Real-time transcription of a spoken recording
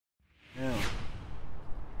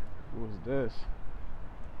is this?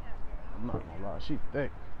 I'm not gonna lie, she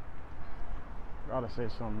thick. Gotta say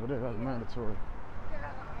something to this, that's mandatory.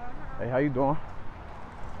 Hey, how you doing?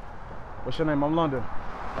 What's your name? I'm London.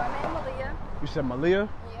 My name is Malia. You said Malia?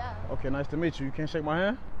 Yeah. Okay, nice to meet you. You can't shake my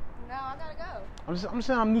hand? No, I gotta go. I'm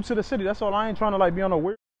saying I'm new to the city, that's all. I ain't trying to like be on a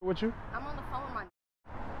weird with you. I'm on the phone with my...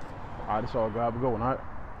 Alright, it's all good. Have a good one, alright?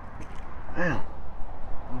 Damn.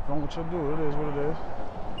 On the phone with your dude. It is what it is.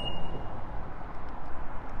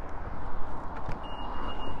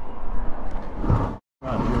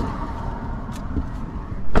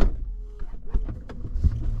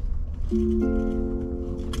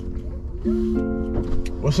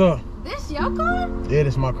 What's up? This your car? Yeah,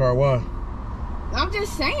 this is my car. Why? I'm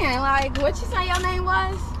just saying, like, what you say your name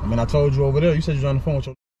was? I mean, I told you over there. You said you was on the phone with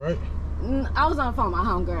your right? I was on the phone with my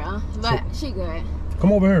homegirl, but she good.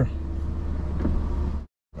 Come over here.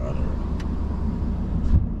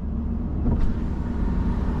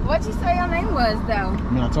 What you say your name was, though?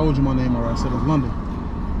 I mean, I told you my name already. I said it's London.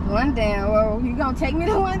 London? Well, you gonna take me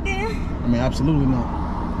to London? I mean, absolutely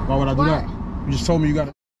not. Why would I do that? You just told me you got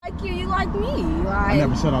to... Like you like me. Like, I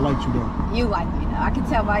never said I liked you, though. You like me, though. I can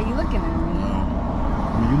tell by you looking at me.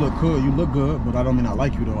 I mean, you look good. You look good, but I don't mean I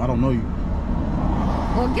like you, though. I don't know you.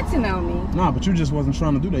 Well, get to know me. Nah, but you just wasn't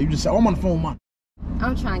trying to do that. You just said, oh, I'm on the phone with my...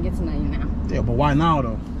 I'm trying to get to know you now. Yeah, but why now,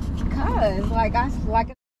 though? Because, like, I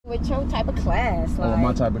like with your type of class. Like, oh,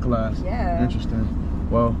 my type of class. Yeah. Interesting.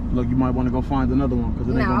 Well, look, you might want to go find another one, because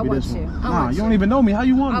it ain't going to be this one. Nah, you don't even know me. How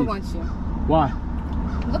you want me? I want you. Why?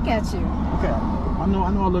 Look at you. Okay. I know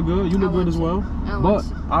I look good. You look good as well. But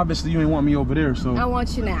obviously you ain't want me over there, so. I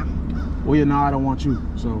want you now. Well, yeah, now I don't want you,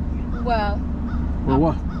 so. Well. Well,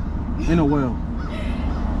 what? Ain't no well.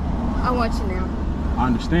 I want you now. I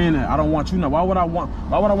understand that. I don't want you now. Why would I want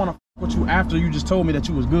to f with you after you just told me that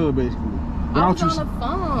you was good, basically? I was on the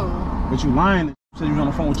phone. But you lying. You said you was on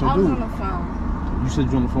the phone with your dude. I was on the phone. You said you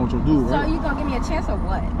was on the phone with your dude, right? So you gonna give me a chance or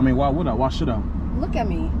what? I mean, why would I? Why should I? Look at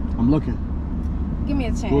me. I'm looking. Give me a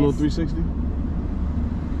chance. Do a little 360.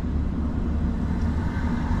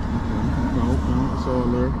 Okay, that's all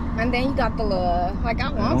there. And then you got the little, like,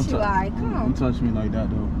 I want you, like, come on. Don't touch me like that,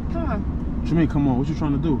 though. Come on. What you mean, come on? What you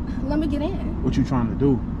trying to do? Let me get in. What you trying to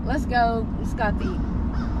do? Let's go. Let's go eat.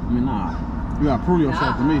 I mean, nah. You gotta prove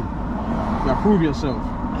yourself to me. You gotta prove yourself.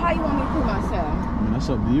 How you want me to prove myself? I mean, that's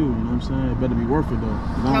up to you, you know what I'm saying? It better be worth it, though.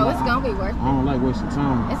 No, it's gonna be worth it. I don't like wasting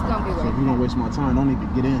time. It's gonna be worth it. So if you don't waste my time, don't even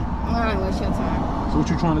get in. I don't waste your time. So what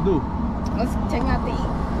you trying to do? Let's take me out to eat.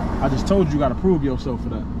 I just told you, you gotta prove yourself for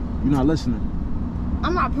that. You're not listening.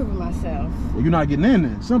 I'm not proving myself. Well, you're not getting in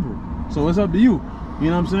there. Simple. So it's up to you. You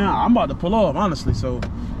know what I'm saying? I'm about to pull off, honestly. So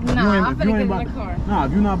nah, I'm finna get in the car. Nah,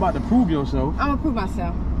 if you're not about to prove yourself. I'm gonna prove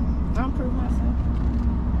myself. I'm gonna prove myself.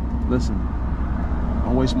 Listen,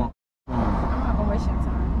 don't waste my time. I'm not gonna waste your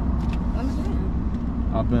time. Let me get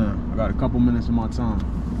in. I've been. I got a couple minutes of my time.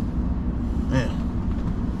 Man,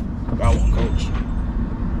 I got one, coach.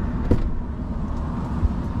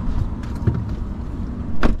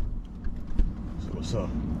 So what's up?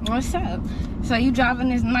 What's up? So you driving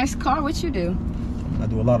this nice car? What you do? I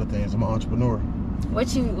do a lot of things. I'm an entrepreneur.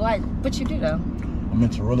 What you like? What you do though? I'm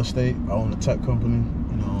into real estate. I own a tech company.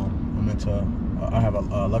 You know, I'm into. I have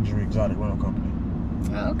a luxury exotic rental company.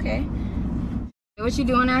 Oh, okay. What you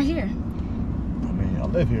doing out here? I mean, I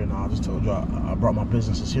live here now. I just told you I brought my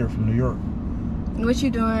businesses here from New York. What you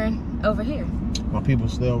doing over here? My people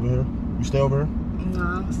stay over here. You stay over here? No,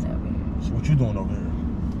 I don't stay over here. So what you doing over here?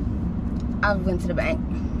 I went to the bank,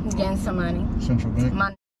 getting some money. Central Bank?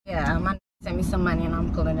 My sent me some money and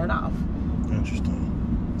I'm pulling it off.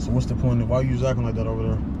 Interesting. So what's the point of why you acting like that over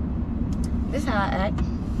there? This how I act.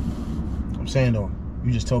 I'm saying though,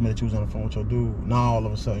 you just told me that you was on the phone with your dude. Now all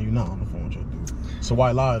of a sudden you're not on the phone with your dude. So why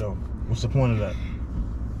lie though? What's the point of that?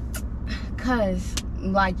 Cause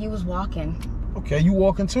like you was walking. Okay, you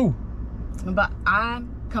walking too. But I'm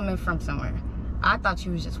coming from somewhere. I thought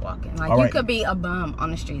you was just walking. Like you could be a bum on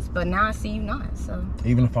the streets, but now I see you not. So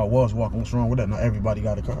even if I was walking, what's wrong with that? Not everybody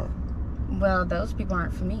got a car. Well, those people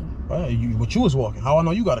aren't for me. Well, but you was walking. How I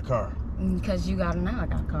know you got a car? Because you gotta know I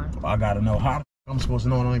got a car. I gotta know. How I'm supposed to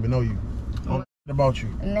know? I don't even know you. I don't know about you.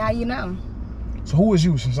 Now you know. So who is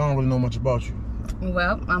you? Since I don't really know much about you.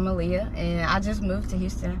 Well, I'm Aaliyah, and I just moved to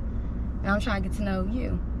Houston, and I'm trying to get to know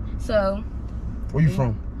you. So. Where you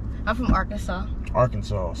from? I'm from Arkansas.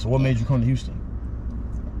 Arkansas. So what made you come to Houston?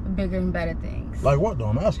 Bigger and better things. Like what though?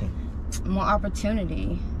 I'm asking. More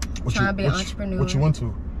opportunity. Trying to be an entrepreneur. What you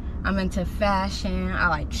into? I'm into fashion. I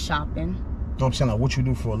like shopping. No, I'm saying like what you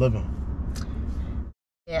do for a living.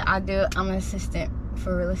 Yeah, I do. I'm an assistant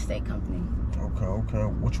for a real estate company. Okay.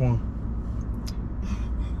 Which one?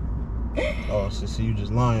 Oh, so you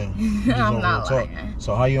just lying. You just I'm not lying.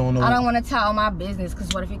 So how you don't know? I don't want to tell my business,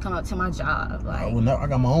 because what if you come up to my job? Like, I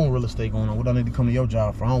got my own real estate going on. What I need to come to your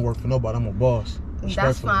job for? I don't work for nobody. I'm a boss.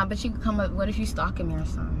 That's fine, but you can come up. What if you stalking me or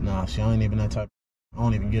something? Nah, see, I ain't even that type. I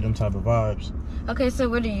don't even get them type of vibes. Okay, so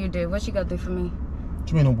what do you do? What you gonna do for me? What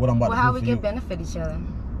you mean what I'm about to do for you? Well, how we can benefit each other?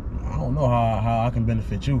 I don't know how I can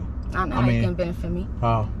benefit you. I know how you can benefit me.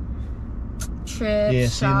 How? Trips, yeah,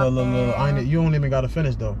 see, shopping. look. You don't even gotta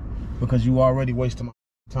finish though, because you already wasted my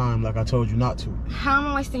time like I told you not to. How am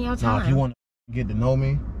I wasting your time? Now, if you want to get to know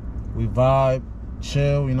me, we vibe,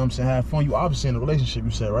 chill, you know what I'm saying, have fun. You obviously in a relationship,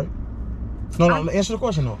 you said, right? No, answer the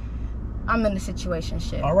question though. I'm in a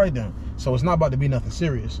situationship. All right then. So it's not about to be nothing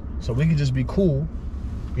serious. So we can just be cool,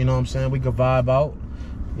 you know what I'm saying? We could vibe out,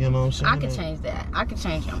 you know what I'm saying? I could change that. I could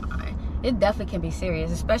change your mind. It definitely can be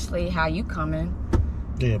serious, especially how you coming.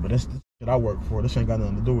 Yeah, but that's the shit I work for. This ain't got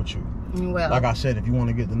nothing to do with you. Well, like I said, if you want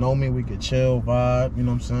to get to know me, we could chill, vibe, you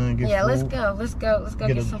know what I'm saying? Get food. Let's go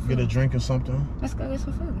get some food. Get a drink or something. Let's go get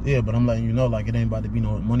some food. Yeah, but I'm letting you know, like, it ain't about to be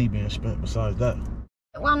no money being spent besides that.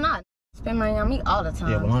 Why not? Spend money on me all the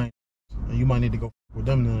time. Yeah, well, I ain't. You might need to go with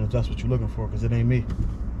them then if that's what you're looking for, because it ain't me.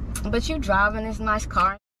 But you driving this nice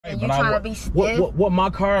car, and you trying to be stiff. What my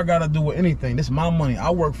car got to do with anything? This is my money. I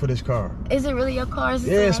work for this car. Is it really your car?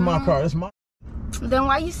 Yeah, it's my car. It's my. Then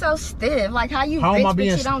why you so stiff? Like, how you rich, but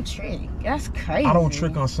you don't trick? That's crazy. I don't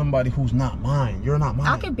trick on somebody who's not mine. You're not mine.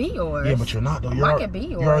 I could be yours. Yeah, but you're not though. I could be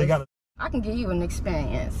yours. You already got it. I can give you an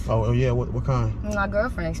experience. Oh yeah, what kind? My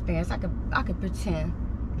girlfriend experience. I could pretend.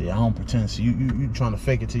 Yeah, I don't pretend. So you trying to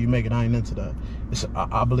fake it till you make it. I ain't into that.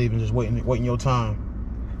 I believe in just waiting your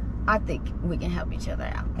time. I think we can help each other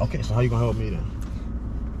out. Okay, so how you gonna help me then?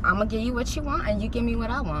 I'm gonna give you what you want, and you give me what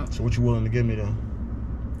I want. So what you willing to give me then?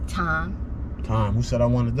 Time. Time. Who said I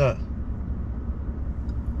wanted that?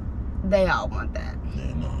 They all want that.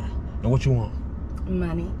 Yeah, no. And what you want?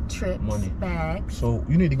 Money, trips, bags. So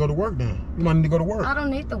you need to go to work then. You might need to go to work. I don't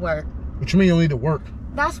need to work. What you mean you don't need to work?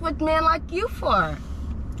 That's what men like you for.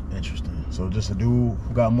 Interesting. So just a dude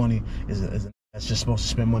who got money that's just supposed to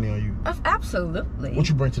spend money on you? Absolutely. What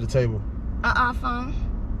you bring to the table? An iPhone.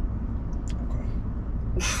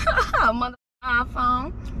 Okay. A mother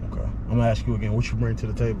iPhone. Okay. I'm gonna ask you again. What you bring to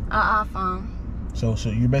the table? An iPhone. So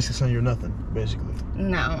you're basically saying you're nothing, basically.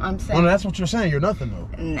 No, I'm saying. No, that's what you're saying. You're nothing though.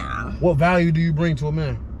 No. What value do you bring to a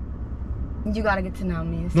man? You gotta get to know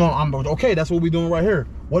me. No, I'm okay. That's what we're doing right here.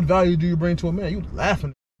 What value do you bring to a man? You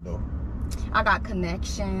laughing though. I got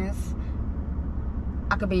connections.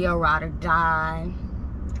 I could be your ride or die.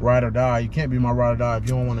 Ride or die? You can't be my ride or die if you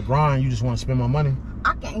don't want to grind. You just want to spend my money.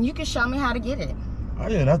 I can. You can show me how to get it. Oh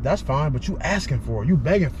yeah, that's fine. But you asking for it. You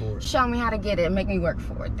begging for it. Show me how to get it and make me work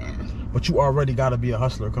for it then. But you already got to be a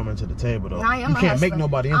hustler coming to the table though. No, I am you a can't hustler. make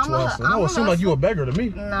nobody into a hustler. No, it seems like you a beggar to me.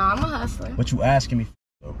 No, I'm a hustler. But you asking me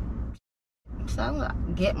though. So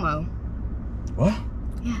get more. What?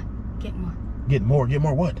 Yeah, get more. Get more. Get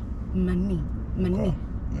more what? Money. Okay.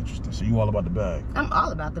 Interesting. So you all about the bag? I'm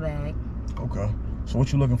all about the bag. Okay. So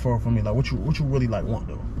what you looking for from me? Like what you really like want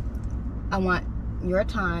though? I want your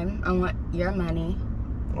time. I want your money.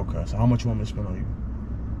 Okay. So how much you want me to spend on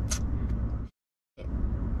you?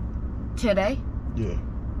 Today? Yeah.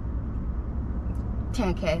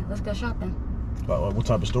 10K. Let's go shopping. Like what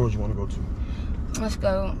type of stores you want to go to? Let's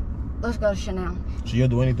go to Chanel. So you'll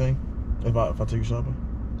do anything if I take you shopping?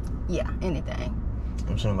 Yeah, anything.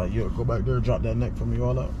 I'm saying like you'll go back there, drop that neck for me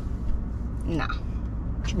all out? No.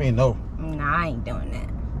 What you mean no? Nah, I ain't doing that.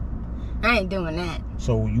 I ain't doing that.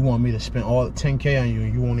 So you want me to spend all 10K on you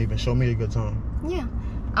and you won't even show me a good time? Yeah.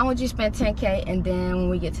 I want you to spend 10K and then when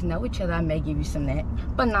we get to know each other, I may give you some neck.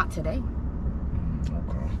 But not today.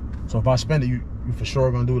 Okay. So if I spend it, you for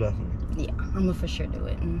sure gonna do that for me? Yeah, I'm gonna for sure do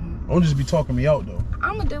it. Don't just be talking me out though.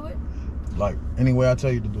 I'm gonna do it. Like any way I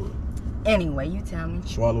tell you to do it? Anyway, you tell me.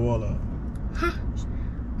 Swallow all that. Huh?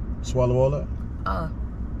 Swallow all that? I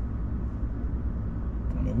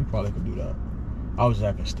mean, we probably could do that. I was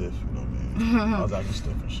acting stiff, you know what I mean? I was acting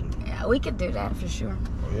stiff and shit. Yeah, we could do that for sure.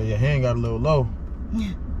 Oh yeah, your hand got a little low.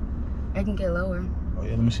 Yeah, it can get lower. Oh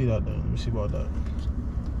yeah, let me see that then. Let me see about that.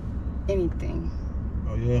 Anything.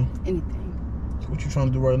 Oh yeah? Anything. So what you trying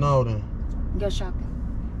to do right now then? Go shopping.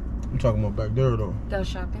 I'm talking about back there though. Go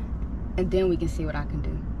shopping. And then we can see what I can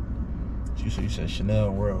do. So you said Chanel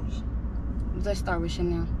and where else? Let's start with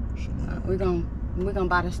Chanel. Chanel. We're gonna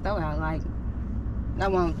buy the store out. Like, I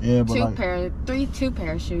want two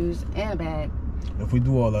pair of shoes and a bag. If we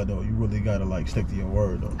do all that though, you really gotta like stick to your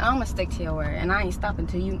word though. I'm gonna stick to your word, and I ain't stopping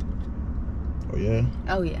till you. Oh yeah.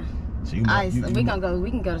 Oh yeah. So you ice. We can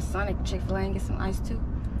go to Sonic, Chick-fil-A, and get some ice too.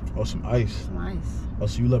 Oh, some ice. Some ice. Oh,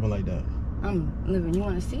 so you living like that? I'm living. You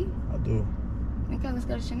want to see? I do. Okay, let's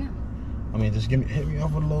go to Chanel. I mean, just hit me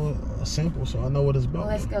off with a sample so I know what it's about. Well,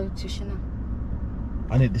 let's go to Chanel.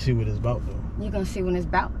 I need to see what it's about, though. You're going to see what it's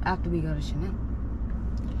about after we go to Chanel.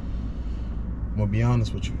 I'm going to be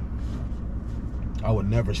honest with you. I would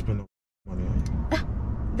never spend money on you.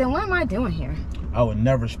 Then what am I doing here? I would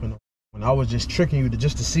never spend money. I was just tricking you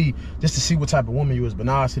just to see what type of woman you was. But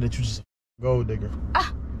now I see that you just a gold digger.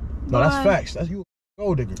 No, that's facts. That's you a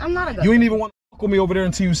gold digger. I'm not a gold digger. You ain't even want to walk with me over there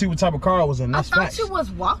until you see what type of car I was in. That's facts. I thought you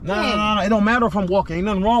was walking. No. It don't matter if I'm walking. Ain't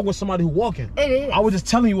nothing wrong with somebody who walking. It is. I was just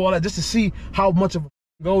telling you all that just to see how much of a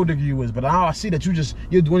gold digger you is. But now I see that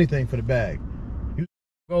you'll do anything for the bag. You a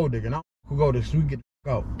gold digger. Now we'll go this. So we can get the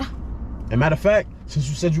fuck out. And matter of fact, since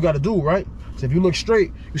you said you got a dude, right? So if you look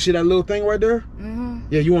straight, you see that little thing right there? Mm-hmm.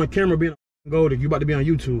 Yeah, you on camera being a gold digger. You about to be on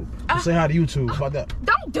YouTube. Say hi to YouTube. How about that?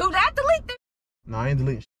 Don't do that. Delete this. Nah, I ain't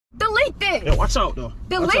deleting. Delete this. Yeah, watch out, though.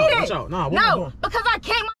 Delete it. Watch out. Nah, no, because I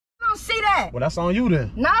can't. I don't see that. Well, that's on you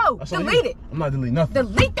then. No, delete it. I'm not deleting nothing.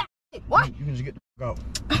 Delete that shit. What? You can just get the fuck out.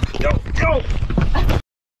 Yo.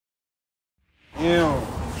 Damn.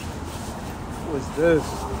 Who is this?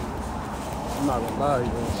 I'm not gonna lie, yo.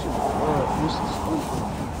 She was good. This is stupid.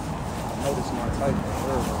 I know this is my type of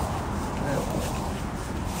girl. Damn.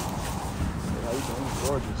 How you doing? You're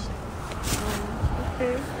gorgeous.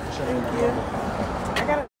 Okay. Thank you. I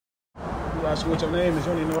gotta. You ask you what your name is,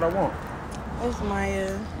 you don't even know what I want. It's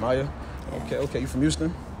Maya. Maya? Yeah. Okay. You from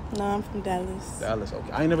Houston? No, I'm from Dallas. Dallas,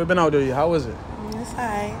 okay. I ain't never been out there yet. How is it? It's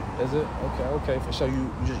alright. Is it? Okay. For sure.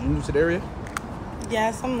 You new to the area?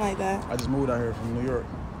 Yeah, something like that. I just moved out here from New York.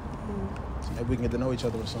 So maybe we can get to know each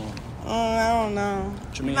other or something. I don't know.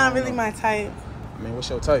 What you mean? Not really my type. I mean, what's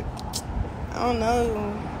your type? I don't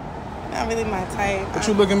know. Not really my type. What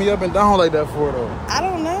you looking me up and down like that for, though? I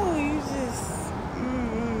don't know. You just...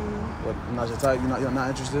 What, not your type? You're not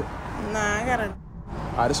interested? Nah, I gotta...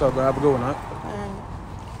 All right, it's all good. Have a good one, huh? All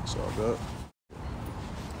right. It's all good.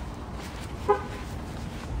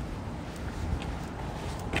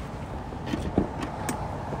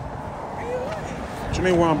 Where you going? What you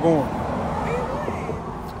mean where I'm going?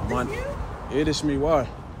 Where you going? Yeah, this is me. Why?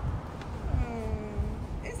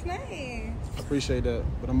 It's nice. I appreciate that,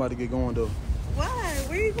 but I'm about to get going, though. Why?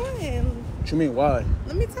 Where you going? What you mean, why?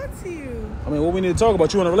 Let me talk to you. I mean, what we need to talk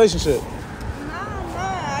about? You in a relationship? Nah.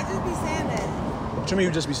 I just be saying that. What you mean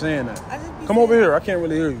you just be saying that? I just be Come over here. I can't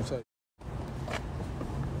really hear you.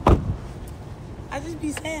 I just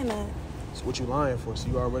be saying that. So what you lying for? So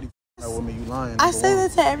you already with me. You lying. I say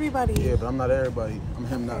that to everybody. Yeah, but I'm not everybody. I'm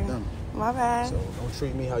him, not them. My bad. So don't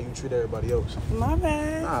treat me how you treat everybody else. My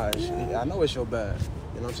bad. Nah, I know it's your bad.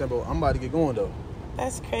 You know what I'm saying? But I'm about to get going, though.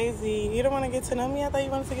 That's crazy. You don't want to get to know me? I thought you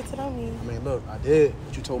wanted to get to know me. I mean, look, I did.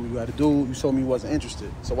 But you told me you had a dude. You told me you wasn't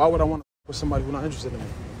interested. So why would I want to with somebody who's not interested in me?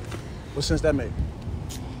 What sense that make?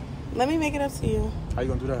 Let me make it up to you. How you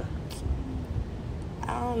gonna do that?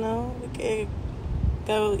 I don't know. We could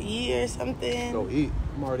go eat or something. Go eat?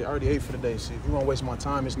 I already ate for the day. See, if you want to waste my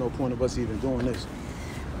time, there's no point of us even doing this.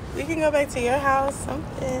 We can go back to your house,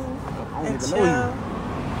 something. I don't even know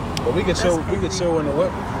you. But we can chill. We can chill in the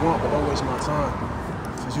whip if you want, but don't waste my time.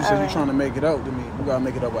 Since you said you're trying to make it out to me, we gotta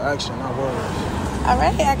make it up with action, not words. All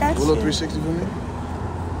right, I got you. A little 360 for me.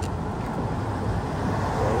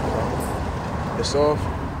 It's off.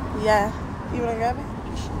 Yeah. You wanna grab it?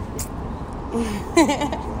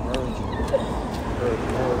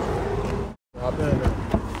 Hop in there.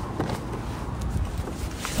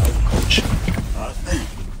 Coach. I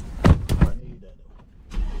need that though.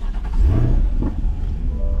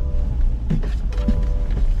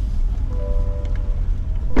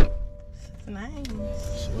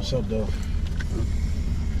 Nice. What's up, though?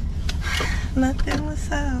 Nothing.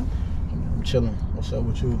 What's up? I'm chilling. What's up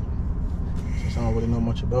with you? Since I don't really know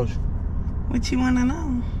much about you. What you wanna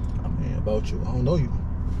know? I mean, about you. I don't know you.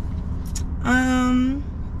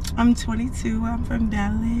 I'm 22. I'm from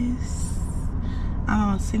Dallas.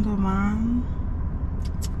 I'm a single mom.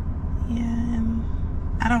 Yeah, and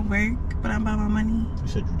I don't work, but I'm about my money. You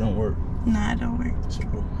said you don't work? Nah, I don't work. So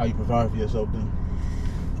how you provide for yourself then?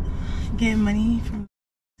 Getting money from.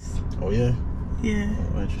 Oh yeah? Yeah.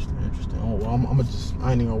 Oh, interesting. Oh, well,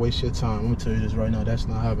 I ain't even gonna waste your time. I'm gonna tell you this right now. That's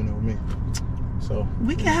not happening with me. So.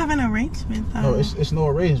 We can have an arrangement though. No, it's no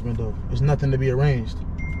arrangement though. It's nothing to be arranged.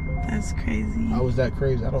 That's crazy. How is that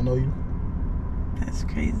crazy? I don't know you. That's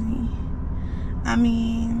crazy. I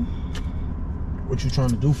mean. What you trying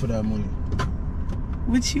to do for that money?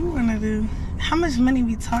 What you wanna do? How much money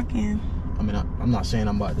we talking? I mean, I'm not saying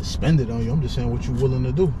I'm about to spend it on you. I'm just saying what you willing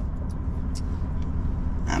to do.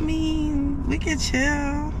 I mean, we could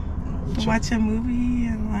chill, watch a movie,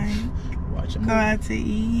 and like go out to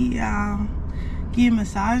eat, Give you a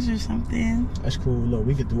massage or something. That's cool. Look,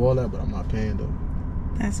 we could do all that, but I'm not paying though.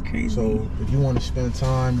 That's crazy. So if you want to spend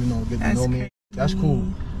time, you know, get to know me, that's cool.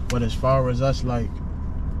 But as far as us, like,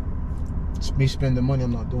 me spending money,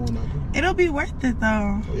 I'm not doing that. It'll be worth it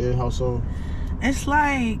though. Yeah, how so? It's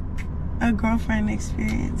like a girlfriend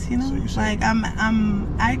experience, you know? So like I'm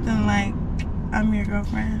acting like I'm your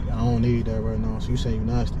girlfriend. I don't need that right now. So you saying you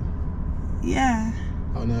nasty? Yeah.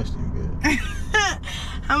 How nasty you get?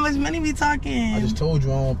 How much money we talking? I just told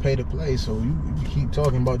you I don't pay to play, so you keep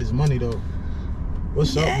talking about this money though.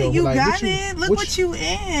 What's up though? You like, got it. Look what you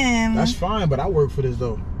in. That's fine, but I work for this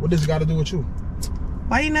though. What does it got to do with you?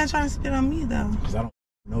 Why you not trying to spit on me though? Because I don't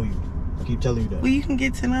know you. I keep telling you that. Well, you can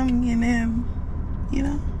get to know me and then, you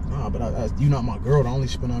know? Nah, but you're not my girl. I only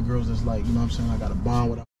spend on girls that's like, you know what I'm saying? I got a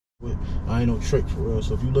bond with. I ain't no trick for real.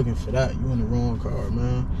 So if you looking for that, you in the wrong card,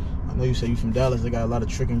 man. I know you say you from Dallas. They got a lot of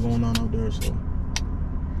tricking going on out there, so.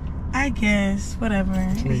 I guess, whatever.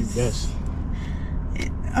 What you guess?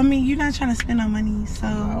 I mean, you're not trying to spend no money, so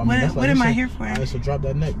what am I here for? All right, so drop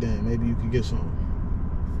that neck then. Maybe you can get some.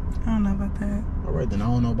 I don't know about that. All right, then I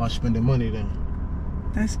don't know about spending money then.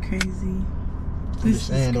 That's crazy. I'm just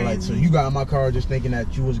saying, though, like, so you got in my car just thinking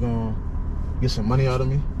that you was gonna get some money out of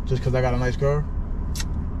me just because I got a nice car?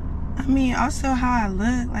 I mean, also how I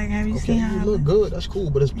look. Like, have you seen how I look? Good. That's cool,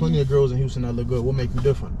 but there's plenty of girls in Houston that look good. What make you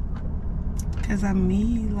different? Because I'm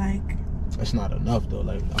me, like. That's not enough, though.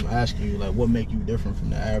 Like, I'm asking you, like, what make you different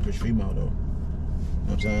from the average female, though? You know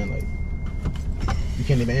what I'm saying? Like, you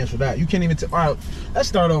can't even answer that. You can't even all right, let's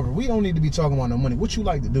start over. We don't need to be talking about no money. What you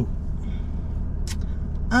like to do?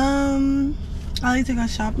 I like to go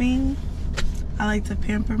shopping. I like to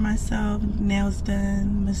pamper myself, nails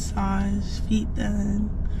done, massage, feet done,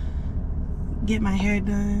 get my hair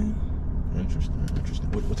done. Interesting.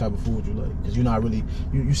 What type of food would you like? Because you're not really,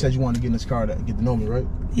 you said you wanted to get in this car to get to know me, right?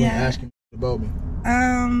 You yeah. Asking about me.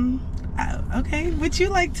 Okay, what you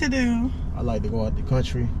like to do? I like to go out the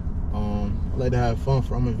country. I like to have fun.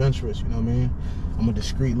 I'm adventurous, you know what I mean? I'm a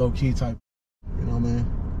discreet, low-key type, you know what I mean?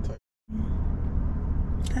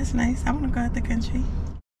 That's nice. I want to go out the country.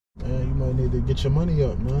 Man, you might need to get your money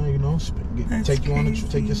up, man. You know, take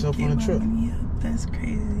yourself on a trip. That's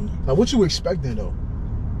crazy. Like, what you expecting though?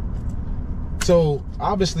 So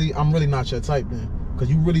obviously, I'm really not your type then, because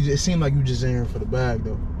you really it seemed like you just in here for the bag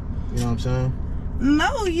though. You know what I'm saying?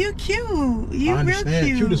 No, you cute. You I understand. Real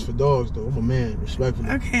cute. Cute is for dogs though. I'm a man, respectfully.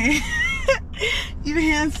 Okay. You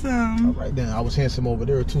handsome. All right then, I was handsome over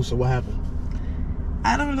there too. So what happened?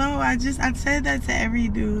 I don't know. I said that to every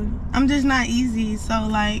dude. I'm just not easy. So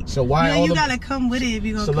like, so why you gotta come with it if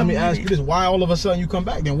you gonna. So let me ask you this: why all of a sudden you come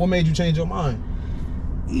back? Then what made you change your mind?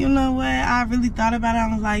 You know what? I really thought about it.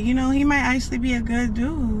 I was like, you know, he might actually be a good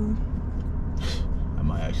dude. I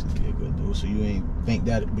might actually be a good dude. So you ain't think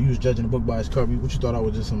that? You was judging the book by its cover. What you thought I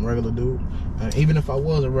was just some regular dude? And even if I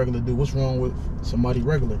was a regular dude, what's wrong with somebody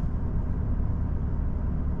regular?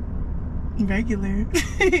 Regular.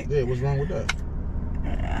 Yeah, what's wrong with that?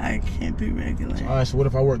 I can't do regular. So, all right, so what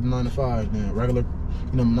if I worked 9 to 5 then? Regular,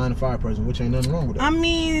 you know, I'm a 9 to 5 person, which ain't nothing wrong with that. I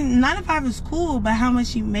mean, 9 to 5 is cool, but how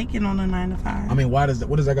much you making on a 9 to 5? I mean, what does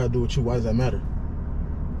that got to do with you? Why does that matter?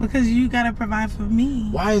 Because you got to provide for me.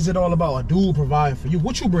 Why is it all about a dude providing for you?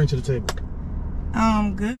 What you bring to the table?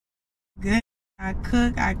 Good. I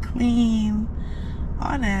cook, I clean,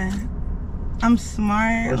 all that. I'm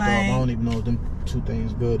smart. First off, I don't even know if them two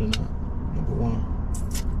things good or not. Number one.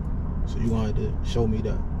 So you wanted to show me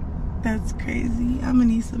that. That's crazy. I'm gonna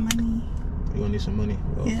need some money. You gonna need some money?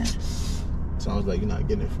 Well, yeah. Sounds like you're not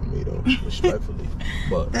getting it from me though, respectfully.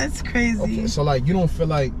 But that's crazy. Okay, so like you don't feel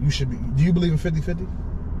like you should be, do you believe in 50-50?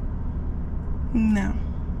 No.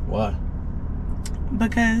 Why?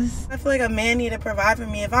 Because I feel like a man need to provide for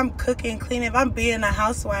me. If I'm cooking, cleaning, if I'm being a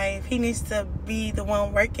housewife, he needs to be the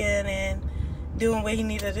one working and doing what he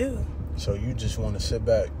need to do. So you just want to sit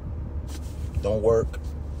back, don't work,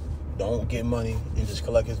 don't get money, and just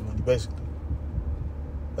collect his money, basically.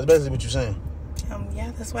 That's basically what you're saying.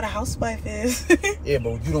 Yeah, that's what a housewife is. Yeah,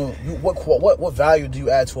 but what value do you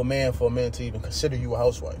add to a man for a man to even consider you a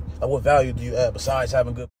housewife? Like, what value do you add besides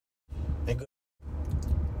having good and good?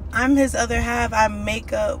 I'm his other half. I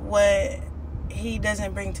make up what he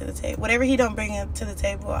doesn't bring to the table. Whatever he don't bring to the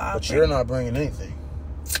table, I'll bring. But you're not bringing anything.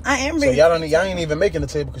 I am bringing. So y'all ain't even making the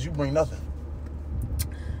table because you bring nothing.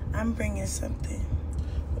 I'm bringing something.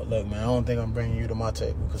 Well, look, man, I don't think I'm bringing you to my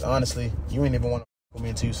table because honestly, you ain't even want to with me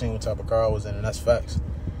until you seen what type of car I was in, and that's facts.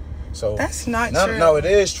 So that's not true. No, it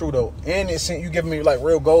is true though, and you giving me like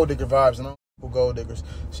real gold digger vibes, and I'm gold diggers,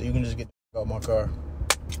 so you can just get out my car.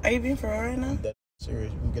 Are you being for real right now? That's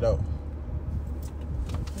serious. You can get out.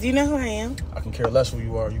 Do you know who I am? I can care less who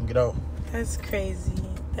you are. You can get out. That's crazy.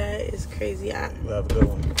 That is crazy. You have a good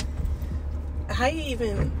one. How you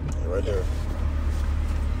even... Yeah, right there.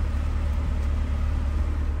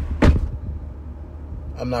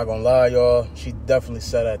 I'm not gonna lie, y'all. She definitely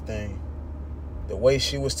said that thing. The way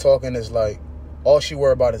she was talking is like, all she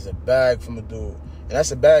worried about is a bag from a dude. And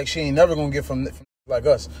that's a bag she ain't never gonna get from like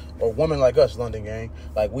us, or women like us, London gang.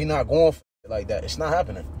 Like, we not going for it like that. It's not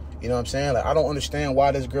happening. You know what I'm saying? Like, I don't understand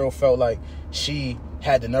why this girl felt like she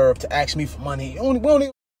had the nerve to ask me for money. We don't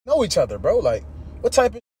even know each other, bro. Like, what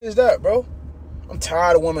type of is that, bro? I'm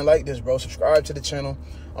tired of women like this, bro. Subscribe to the channel.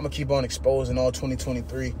 I'm gonna keep on exposing all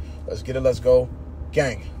 2023. Let's get it. Let's go.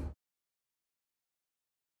 Gang.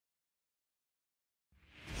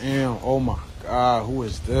 Damn, oh my God, who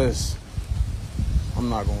is this? I'm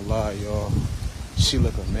not gonna lie, y'all. She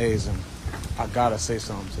look amazing. I gotta say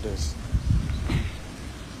something to this.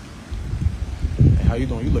 Hey, how you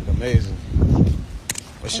doing? You look amazing.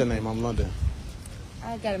 What's your name? I'm London.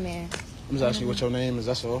 I got a man. I'm just asking you what your name is,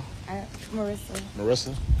 that's all. Marissa.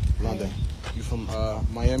 Marissa? London. Hey. You from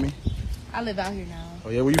Miami? I live out here now. Oh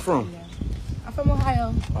yeah, where you from? Yeah. I'm from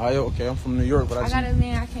Ohio. Ohio? Okay, I'm from New York, but I got a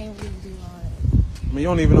man, I can't really do all that. I mean, you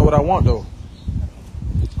don't even know what I want, though.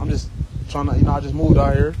 Okay. I'm just trying to, I just moved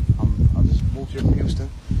out here. I just moved here from Houston.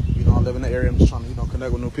 You know, I live in the area. I'm just trying to,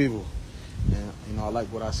 connect with new people. And, I like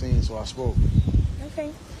what I seen, so I spoke.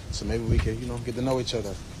 Okay. So maybe we could, get to know each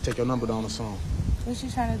other. Take your number down or something. What you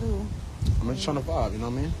trying to do? I'm just trying to vibe, you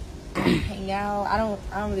know what I mean? Hang out. I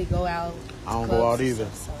don't really go out. I don't go out either.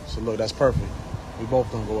 So look, that's perfect. We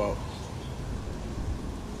both don't go out.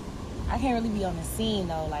 I can't really be on the scene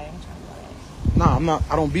though. Like, I'm trying to go out. Nah, I'm not.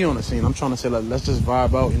 I don't be on the scene. I'm trying to say, like, let's just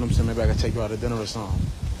vibe out. You know what I'm saying? Maybe I can take you out to dinner or something.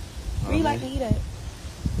 Where you like to eat at?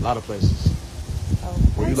 A lot of places. Oh,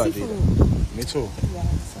 where you like to eat at? Me too. Yeah,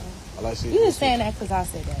 so. I like seafood. You just saying that because I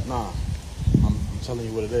said that. Nah, I'm telling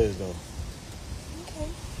you what it is though. Okay.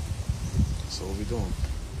 So what we doing?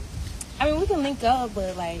 I mean, we can link up,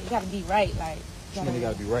 but like, it gotta be right. Like, you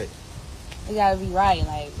gotta be right. It gotta be right.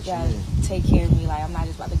 Like, you gotta take care of me. Like, I'm not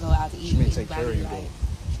just about to go out to eat. What you mean take care of you, though? Like,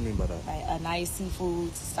 what you mean by that? Like a nice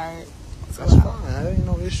seafood to start. That's fine. That ain't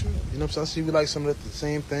no issue. You know what I'm saying? I see we like some of the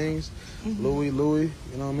same things. Mm-hmm. Louis,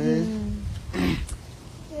 you know what I mean?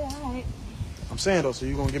 Mm-hmm. Yeah, all right. I'm saying though, so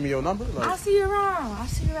you gonna give me your number? Like, I'll see you around. I'll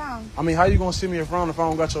see you around. I mean, how you gonna see me around if I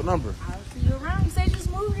don't got your number? I'll see you around. You say just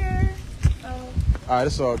move here. Alright,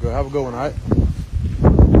 it's all good. Have a good one, alright?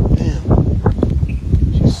 Damn.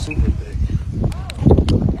 She's super thick.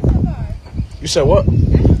 Oh, that's your car. You said what?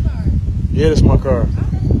 That's your car. Yeah, that's my car. I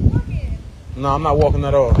thought you were walking. No, I'm not walking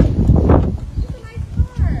at all. It's a nice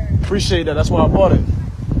car. Appreciate that. That's why I bought it. You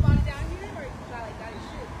bought it down here or you got it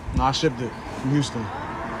shipped? No, I shipped it from Houston.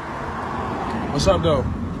 What's up, though?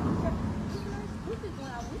 We could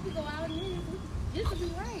go out here. This would be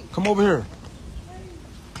right. Come over here.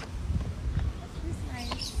 It's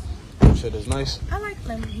nice. You said it's nice? I like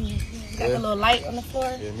Lamborghini. You got the little light on the floor.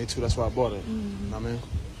 Yeah, me too. That's why I bought it. Mm-hmm. You know what I mean?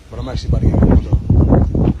 But I'm actually about to give you one,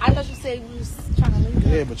 though. I thought you said you was trying to link up.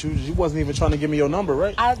 Yeah, but you wasn't even trying to give me your number,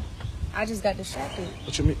 right? I just got distracted.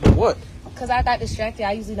 What you mean? What? Because I got distracted.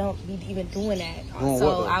 I usually don't be even doing that. Doing so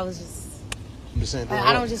what, though? I was just... I'm just saying. Like,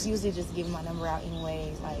 I don't just usually just give my number out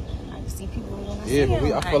anyways. Like, I just see people when I see but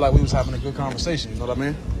them. I feel like we was having a good conversation. You know what I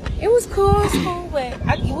mean? It was cool. It's cool,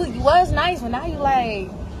 but you was nice. But now you like...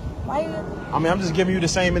 Why you... I mean, I'm just giving you the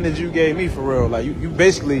same energy you gave me for real. Like, you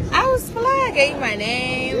basically... I was polite. I gave you my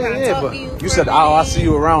name. I talked but to you. You said, oh, I see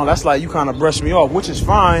you around. That's like you kind of brushed me off, which is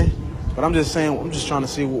fine. But I'm just saying, I'm just trying to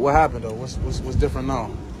see what happened, though. What's different now?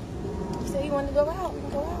 You said you wanted to go out. We can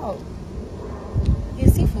go out.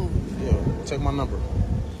 Get seafood. Yeah, take my number.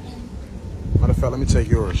 Matter of fact, let me take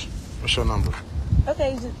yours. What's your number?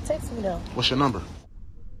 Okay, just text me, though. What's your number?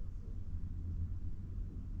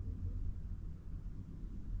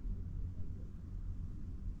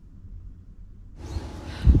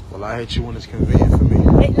 Well, I hit you when it's convenient for me.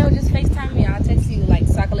 No, just FaceTime me. I'll text you, like,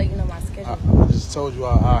 so I can let you know my schedule. I just told you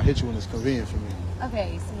I'll hit you when it's convenient for me.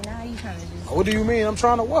 Okay, see, now you trying to just... What do you mean? I'm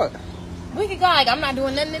trying to what? We could go, like, I'm not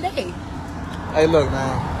doing nothing today. Hey, look,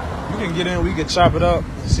 man. You can get in, we can chop it up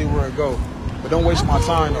and see where it go. But don't waste my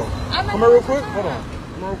time, though. Come here real quick. Hold on.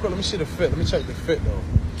 Come here real quick. Let me see the fit. Let me check the fit, though.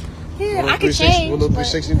 Yeah, I could change. A little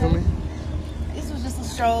 360 for me? This was just a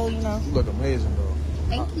stroll, you know. You look amazing, though.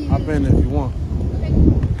 Thank you. Hop in if you want. Okay.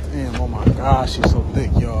 Damn, oh my gosh, she's so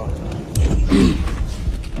thick, y'all.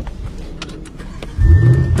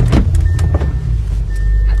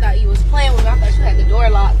 I thought you was playing with me. I thought you had the door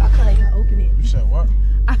locked. I couldn't even open it. You said what?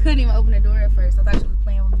 I couldn't even open the door at first. I thought you was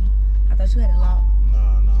playing with me. I thought you had it locked.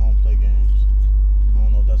 Nah, I don't play games. I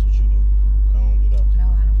don't know if that's what you do, but I don't do that. No,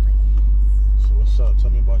 I don't play games. So what's up? Tell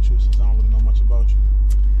me about you since I don't really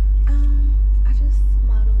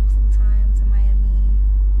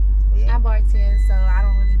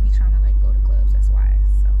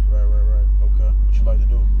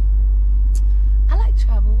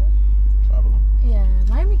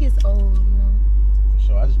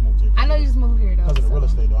sure. I just moved here. I know you just moved here though. Because of the real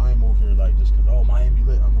estate though. I ain't moved here like just because Miami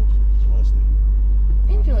lit. I moved here because real estate.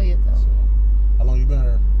 Enjoy it though. So, how long you been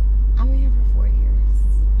here? I've been here for 4 years.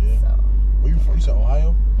 Yeah. So. Where you from? You said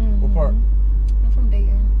Ohio? Mm-hmm. What part? I'm from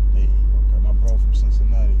Dayton. Dayton. Okay. My bro from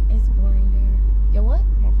Cincinnati. It's boring there. Yo, what?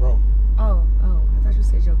 My bro. Oh. I thought you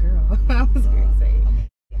said your girl. I was gonna say. I mean,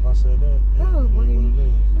 if I said that, yeah, Oh, what it is.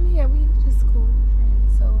 I mean, yeah, we just cool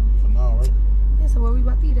friends. So. For now, right? Yeah. So where we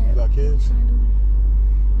about to eat at? You got kids? What we trying to do?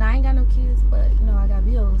 Nah, I ain't got no kids, but you know I got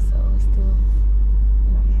bills, so it's still,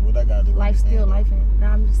 you know. Yeah, what that gotta do? Life still life.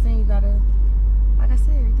 Now I'm just saying you gotta, like I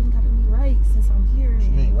said, everything gotta be right since I'm here. What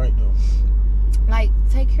you mean right though? Like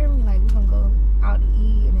take care of me. Like we gonna go out to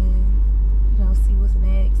eat and then, you know, see what's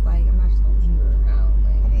next. Like I'm not just gonna linger around.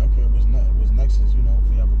 Like, I mean, okay, what's next is, you know, if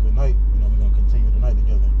we have a good night, you know, we're gonna continue the night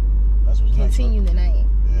together. That's what's next. Continue the night.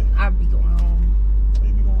 Yeah. I'll be going home. So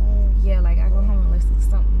you be going home. Yeah, like I go home unless it's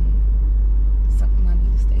something I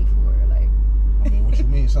need to stay for. Like. I mean, what you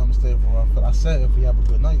mean something to stay for? I said if we have a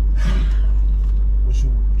good night. What you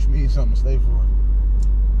mean something to stay for?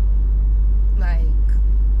 Like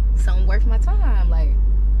something worth my time. Like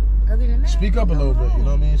other than that. Speak up a little bit. You know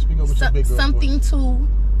what I mean? Speak up with your big girl something voice. To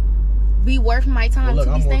be worth my time well, look,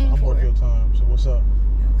 to be staying I'm worth your time. So what's up?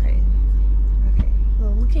 Okay.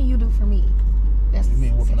 Well, what can you do for me? That's you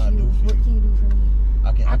mean what can I do for you? What can you do for me?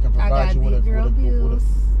 I can provide you with a bills.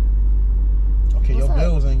 Okay, What's your up?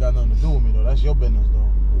 bills ain't got nothing to do with me though. That's your business though.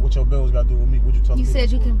 What your bills got to do with me? What you talking about? You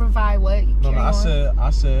said you can provide what? No, I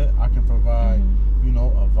said I can provide, you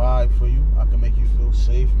know, a vibe for you. I can make you feel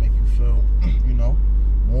safe, make you feel, you know,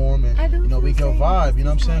 warm, and you know we can vibe. You know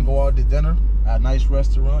what I'm saying? Go out to dinner at a nice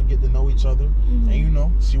restaurant, get to know each other, and you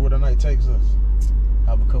know, see where the night takes us.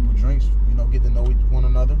 Have a couple drinks, you know, get to know one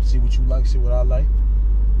another, see what you like, see what I like.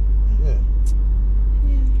 Yeah.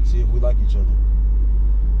 See if we like each other.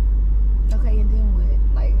 Okay, and then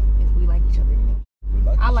what? Like, if we like each other, you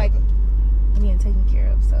know? I like being taken care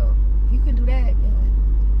of, so if you can do that, you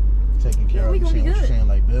know. Taking care of, we gonna be good. What you saying,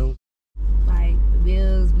 like bills? Like,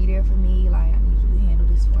 bills, be there for me, like, I need you to handle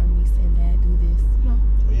this for me, send that, do this, you know.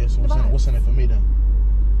 Oh, yeah, so what's in it for me then?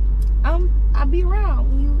 I'll be around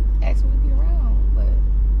when you ask me to be around, but.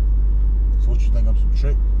 So what you think, I'm some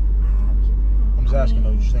trick? I'll be around. I'm just asking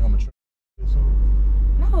though, you think I'm a trick?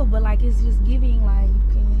 No, but like, it's just giving, like, you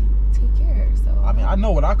can take care, so. I mean, I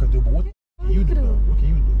know what I could do, but what can you do though? What can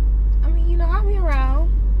you do? I mean, you know, I'll be around.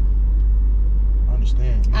 I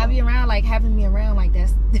understand. I'll be around, like having me around, like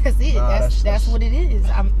that's it. Nah, that's what it is.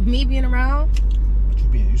 Me being around.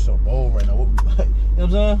 But you so bold right now. You know what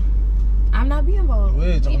I'm saying? I'm not being bold. You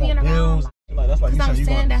is. Me being around. Like, that's like me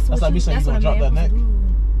saying you gonna drop that neck.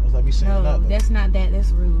 That's like me saying that. No, that's not that.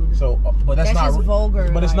 That's rude. So, but that's not just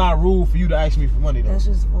vulgar. But it's not rude for you to ask me for money though. That's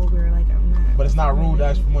just vulgar. Like I'm not. But it's not rude to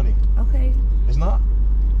ask for money. Okay. It's not.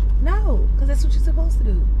 No, because that's what you're supposed to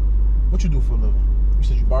do. What you do for a living? You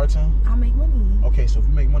said you bartend? I make money. Okay, so if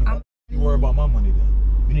you make money, why you worry about my money then?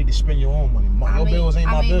 You need to spend your own money. Your bills ain't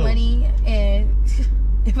my bills. I make money, and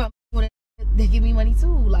if I'm with it, they give me money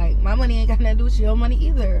too. Like my money ain't got nothing to do with your money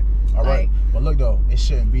either. All right, but look though, it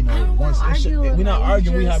shouldn't be no once. We're not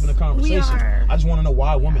arguing. We having a conversation. I just want to know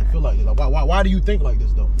why women feel like this. Like, why do you think like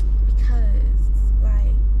this though? Because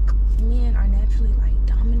like men are naturally like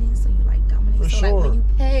dominant, so you like dominate. For so sure. like when you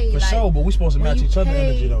pay, for like, sure, but we supposed to match each other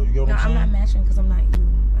energy though. You get what I'm saying? I'm not matching because I'm not you.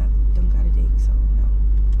 I don't got a date, so no.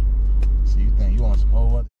 So you think you want some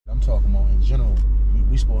whole other? I'm talking about in general.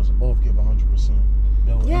 We supposed to both give 100%.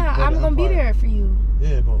 Yeah, I'm gonna be there for you.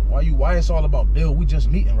 Yeah, but why it's all about bill? We just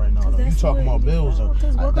meeting right now. Though. You talking about bills?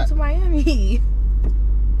 Because welcome to Miami.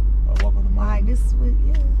 Welcome to Miami. Like this is what,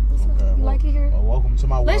 what's up? You like it here? Welcome to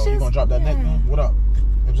my world. You gonna drop that neck then? What up?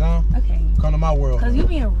 You know what I'm saying? Okay. Come to my world. Because you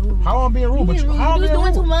being rude. How am I being rude? How am I being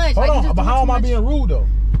doing too much. Hold on, but how am I being rude though?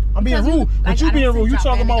 I'm being rude, but you being rude. You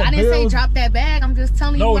talking about bills? I didn't say drop that bag. I'm just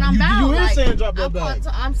telling you what I'm about. You is saying drop that bag.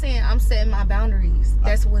 I'm saying I'm setting my boundaries.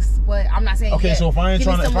 That's what I'm not saying. Okay, so if I ain't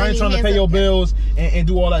trying to pay your bills and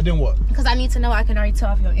do all that, then what? Because I need to know. I can already tell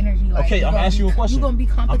off your energy. Like, okay, I'm asking you a question. You're gonna be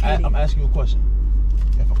complicated. I'm asking you a question.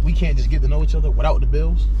 If we can't just get to know each other without the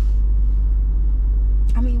bills.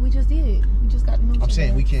 I mean, we just did. We just got to know each other. I'm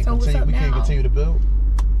saying we can't continue. We can't continue to build.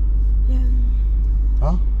 Yeah.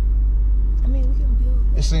 Huh? I mean, we can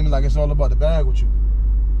build. It seems like it's all about the bag with you.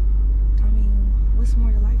 I mean, what's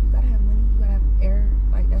more to life? You gotta have money. You gotta have air.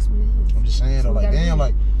 Like that's what it is. I'm just saying, though, like damn,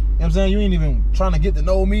 like you know what I'm saying, you ain't even trying to get to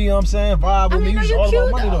know me. You know what I'm saying, vibe with me. No, it's all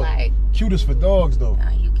about money though. Like, cute as for dogs though.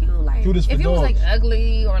 Nah, you cute. Like cute as for if dogs. you was like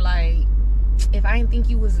ugly or like if I didn't think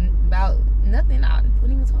you was about nothing, I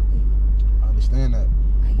wouldn't even talk to you. I understand that,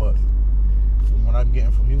 like, but from what I'm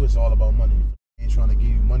getting from you, it's all about money. You ain't trying to give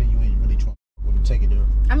you money. You ain't really trying to take it there.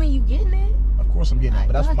 I mean, you getting it? Of course I'm getting it,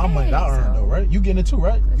 but that's my money that I earned though, right? You getting it too,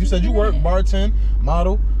 right? You said you work, bartend,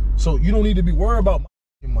 model, so you don't need to be worried about my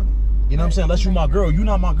money. You know what I'm saying? Unless you my girl. You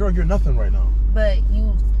not my girl, you're nothing right now. But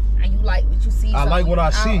you like what you see. I like what I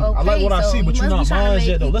see. Okay, I like what I see, but you're not mine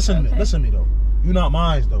yet though. Listen to me though. You're not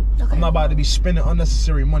mine though. Okay. I'm not about to be spending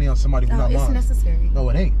unnecessary money on somebody who's not mine. It's necessary. No,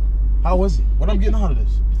 it ain't. How is it? What I'm getting out of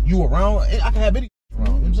this? You around? I can have any around.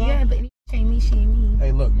 You know what I'm saying? Yeah, but she ain't me, she ain't me.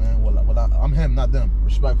 Hey, look, man. Well, I'm him, not them.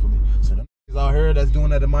 Respectfully. So them out here that's doing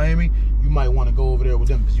that in Miami, you might want to go over there with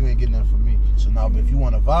them because you ain't getting that from me. So now, if you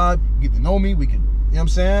want to vibe, get to know me, we can. You know what I'm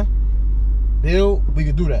saying? Bill, we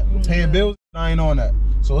can do that. Paying bills, I ain't on that.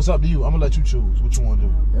 So it's up to you. I'm gonna let you choose what you want to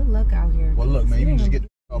do. Good luck out here. Well, look, man, you can just get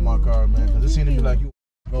out my car, man, because it seemed to be like you.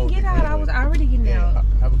 Get out. I was already getting out.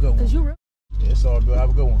 Have a good one. Cause you. Yeah, it's all good.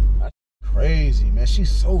 Have a good one. That's crazy, man.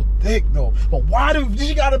 She's so thick though. But why do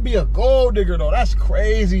she gotta be a gold digger though? That's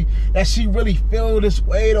crazy. That she really feel this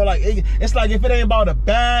way though. Like it's like if it ain't about a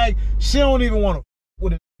bag, she don't even want to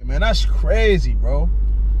with it, man. That's crazy, bro.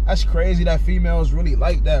 That's crazy that females really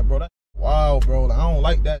like that, bro. That's wild, bro. Like, I don't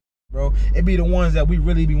like that, bro. It be the ones that we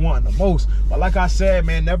really be wanting the most. But like I said,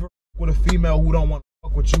 man, never with a female who don't want to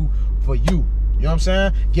fuck with you for you. You know what I'm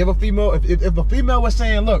saying? Give a female, if a female was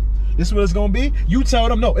saying, look, this is what it's gonna be, you tell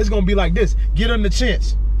them, no, it's gonna be like this. Get them the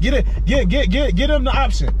chance. Get them the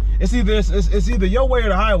option. It's either your way or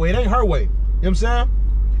the highway. It ain't her way. You know what I'm saying?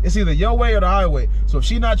 It's either your way or the highway. So if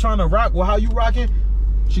she not trying to rock with how you rocking,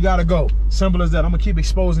 she gotta go. Simple as that. I'm gonna keep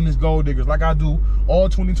exposing these gold diggers like I do all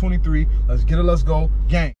 2023. Let's get it, let's go.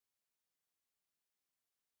 Gang.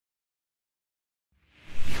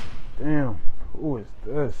 Damn, who is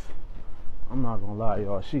this? I'm not gonna lie,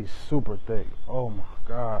 y'all. She's super thick. Oh my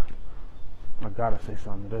God. I gotta say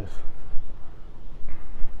something to this.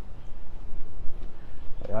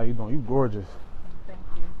 Hey, how you doing? You gorgeous. Thank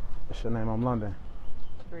you. What's your name? I'm London.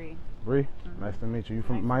 Bree. Bree? Nice to meet you. You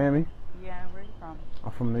from Miami? Yeah, where are you from?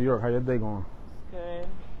 I'm from New York. How your day going? Good.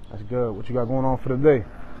 That's good. What you got going on for the day?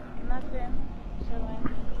 Nothing.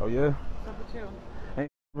 Chilling. Oh yeah? What's up with you?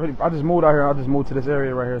 Really, I just moved out here. I just moved to this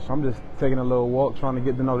area right here, so I'm just taking a little walk, trying to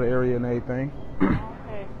get to know the area and everything.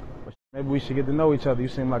 Okay. Maybe we should get to know each other. You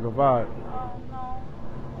seem like a vibe. Oh no,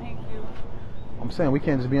 thank you. I'm saying we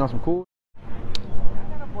can't just be on some cool.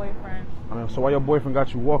 I got a boyfriend. I mean, so why your boyfriend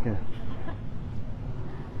got you walking?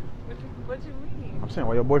 What you mean? I'm saying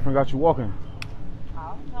why your boyfriend got you walking. I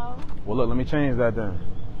don't know. Well, look, let me change that then.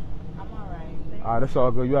 I'm alright. All right, that's all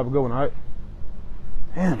good. You have a good one, all right?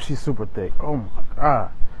 Damn, she's super thick. Oh my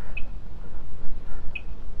God.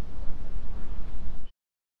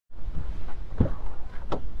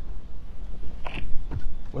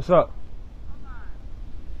 What's up?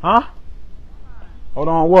 Huh? Hold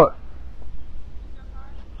on, what?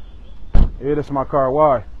 Yeah, this is my car.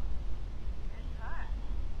 Why? It's hot.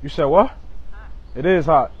 You said what? Hot. It is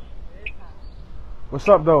hot. It is hot. What's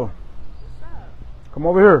up, though? What's up? Come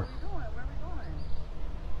over here. What are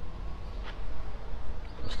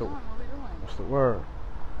we doing? Where are we going? What's the word?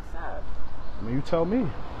 What's up? I mean, you tell me.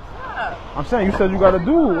 What's up? I'm saying you said you got to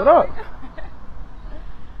do. What up?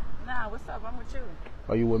 Nah, what's up? I'm with you.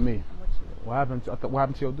 Are you with me? I'm with you. What happened? What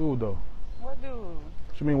happened to your dude, though? What dude?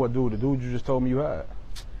 What you mean, what dude? The dude you just told me you had.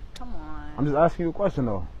 Come on. I'm just asking you a question,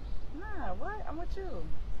 though. Nah, what? I'm with you.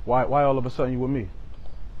 Why all of a sudden you with me?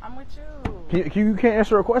 I'm with you. You can't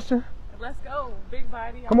answer a question? Let's go. Big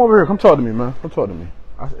body. Come over here. Come talk to me, man. Come talk to me.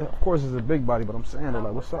 Of course, it's a big body, but I'm saying,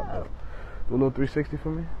 like, what's up, though? Do a little 360 for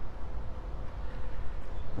me?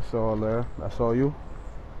 That's all there. That's all you?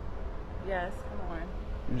 Yes, come on.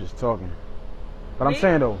 You just talking. But I'm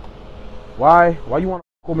saying, though, why you want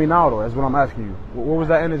to with me now, though? That's what I'm asking you. What was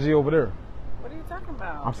that energy over there? What are you talking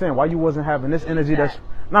about? I'm saying, why you wasn't having this energy that's...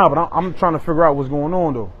 Nah, but I'm trying to figure out what's going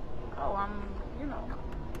on, though. Oh, you know,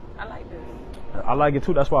 I like this. I like it,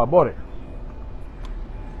 too. That's why I bought it.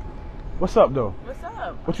 What's up, though? What's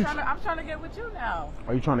up? I'm I'm trying to get with you now.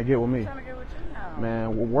 Are you trying to get with me? I'm trying to get with you now.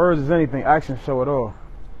 Man, words is anything. Actions show it all.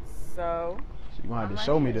 So you're going to have to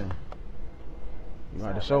show me then. You're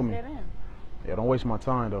going to have to show me. Get in. Yeah, don't waste my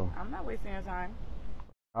time, though. I'm not wasting your time.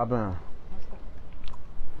 I've been.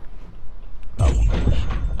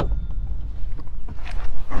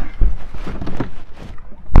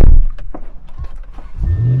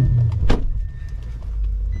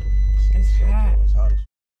 It's hot. It's hot as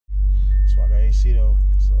so I got AC, though.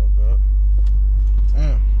 It's all good.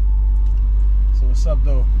 Damn. So what's up,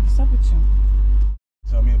 though? What's up with you?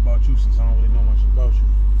 Tell me about you, since I don't really know much about you.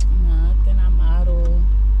 Nothing. I model.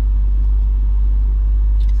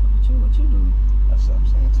 So what you do? That's what I'm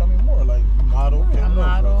saying. Tell me more. Like, you model? I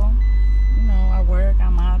model. You know, I work. I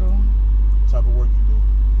model. What type of work you do?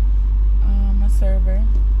 server.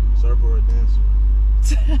 Server or dancer?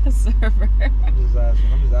 Server. I'm just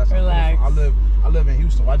asking. Relax. I live in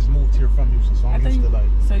Houston. I just moved here from Houston, so I'm used to like.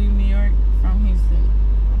 So you New York from Houston?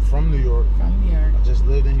 I'm from New York. From New York. I just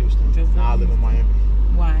lived in Houston. Now I live in Miami.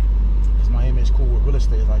 Why? Because Miami is cool with real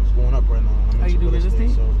estate. Like it's going up right now. I'm into you do real estate?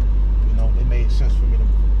 So you know it made sense for me to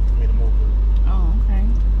move here. Oh, okay.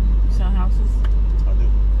 You sell houses? I do.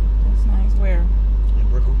 That's nice. Where? In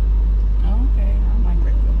Brickell. Oh, okay. I like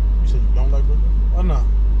Brickell. You said you don't like Brickell? Why not?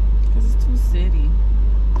 Because it's too city.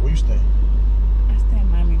 Where you stay? I stay in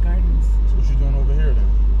Miami Gardens. So what you doing over here then?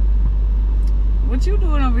 What you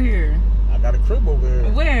doing over here? I got a crib over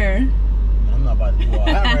here. Where? I'm not about to do all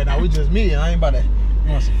that right now. We just meeting. I ain't about to.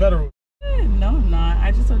 You want some federal? No, I'm not.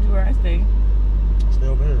 I just told you where I stay. Stay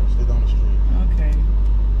over here. Stay down the street. Okay.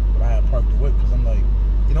 But I had parked the whip because I'm like,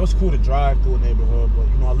 you know, it's cool to drive through a neighborhood, but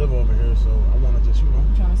you know, I live over here, so I want to just, you know.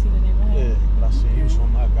 You trying to see the neighborhood? Yeah, but I see you, so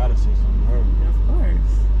I gotta say something to her. Of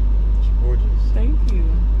course. She's gorgeous. Thank you.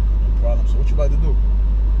 No problem. So what you like to do?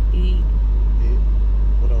 Eat. Eat.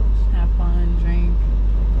 What else? Have fun. Drink.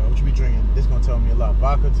 Okay. What you be drinking? This gonna tell me a lot.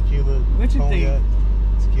 Vodka, tequila, What you cognac,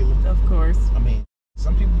 tequila. Of course. I mean,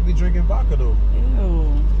 some people be drinking vodka though.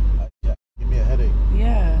 Ew. Like, yeah, give me a headache.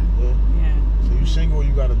 Yeah. Yeah. Yeah. So you single or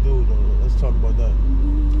you got a dude though? Let's talk about that.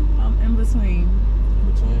 I'm in between.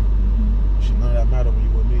 In between. Should none of that matter when you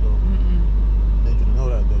with me though. I need you to know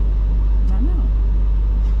that though. I know.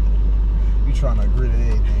 You trying to agree to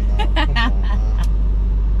anything now? Come on, man.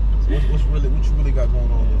 So what you really got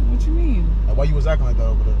going on there? What you mean? Like, why you was acting like that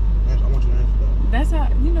over there? I want you to answer that. That's how,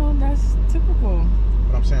 you know, that's typical.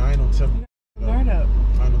 But I'm saying I ain't no typical. Guard up.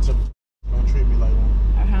 I ain't no typical. Don't treat me like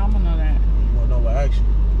one. How I'm gonna know that? You wanna know what action?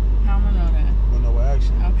 How I'm gonna know that? You wanna know what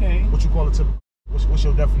action? Okay. What you call a typical? What's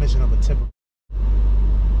your definition of a typical?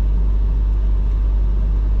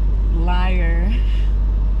 Liar.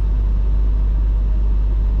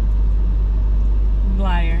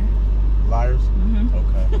 Liar. Liars?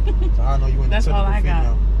 Okay. So I know you ain't That's the typical all I female.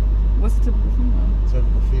 got. What's the typical female?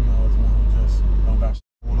 Typical female is one who just don't got shit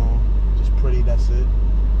going on. Just pretty, that's it.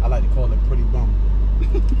 I like to call it pretty bum.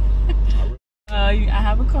 I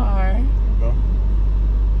have a car. Okay.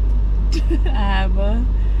 I have a,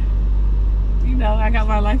 you know, I got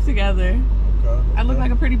my life together. Okay. I look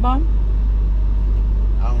like a pretty bum.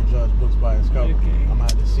 I don't judge books by its cover. Okay. I'm gonna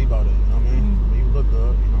have to see about it. You know what I mean? I mean, you look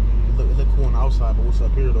good. You know what I mean? It look cool on the outside, but what's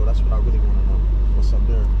up here though? That's what I really want to know. What's up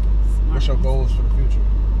there? Smart. What's your goals for the future?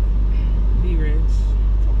 Be rich.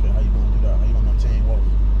 Okay, how you gonna do that? How you gonna obtain wealth?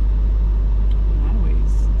 A lot of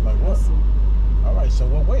ways. Like what? Hustle. All right. So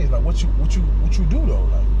what ways? Like what you do though?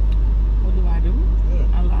 Like What do I do?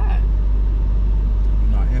 Yeah. A lot.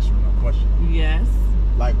 you're not answering no question. Yes.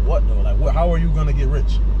 Like what though? Like what? How are you gonna get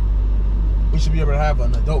rich? We should be able to have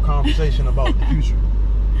an adult conversation about the future.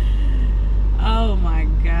 Oh my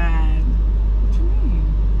God. What you mean?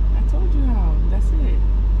 I told you how. That's it.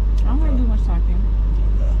 I don't want to do much talking.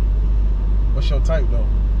 Okay. What's your type though?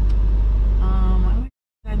 I like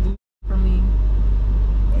that do for me. You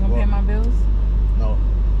Like gonna pay my bills? No,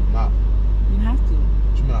 not. You have to.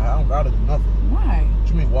 What you mean? I don't gotta do nothing. Why? What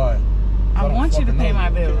you mean? Why? I don't want you to fucking pay know my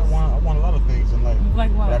you. Okay, bills. I want a lot of things in life.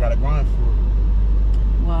 Like what? But I gotta grind for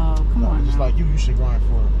it. Well, come on Just now. like you should grind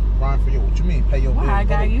for it. Grind for you. What you mean? Pay your bills. Why I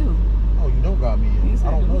got you? No, you don't got me yet. Yes,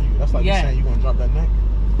 I don't know you. That's like you saying you gonna drop that neck.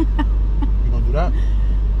 You gonna do that?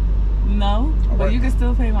 No, All but right. you can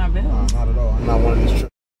still pay my bills. Nah, not at all. I'm not one of these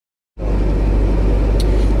trips.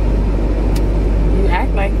 You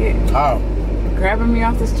act like it. How? Grabbing me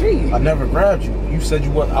off the street. I never grabbed you. You said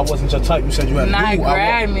I wasn't your type. You said you had to Not do.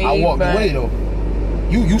 grab me, I walked but- away though.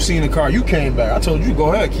 You seen the car. You came back. I told you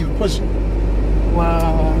go ahead, keep it pushing.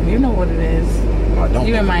 Well, you know what it is. I don't.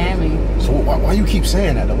 You in know. Miami. So why you keep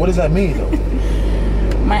saying that though? What does that mean though?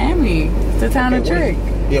 Miami. It's the town of trick.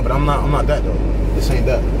 Yeah, but I'm not that though. This ain't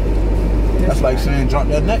that. That's like saying drop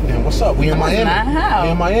that neck then. What's up? We in No, it's Miami. not. How? We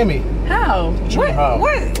in Miami. How? What you mean, how?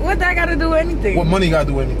 What that got to do with anything? What money got to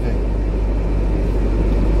do with anything?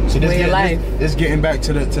 See, this getting back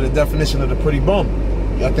to the definition of the pretty bum.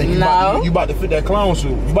 I think you about to fit that clown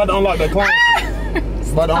suit. You about to unlock that clown suit.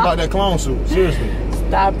 You about to unlock that clown suit. Seriously.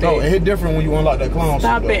 Stop it. No, it hit different when you unlock that clown suit.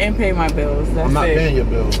 Stop it and pay my bills. That's I'm not it. paying your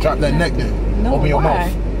bills. Drop that neck then. No, Open your why?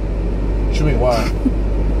 mouth. What you mean why?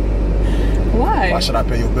 Why? Why should I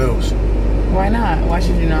pay your bills? Why not? Why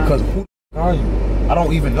should you not? Because who are you? I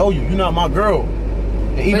don't even know you. You're not my girl.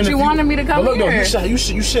 And even But if you wanted me to come but look, here. Though, you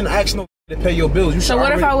shouldn't ask nobody to pay your bills. You So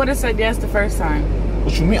what if I would have said yes the first time?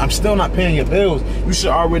 What you mean? I'm still not paying your bills. You should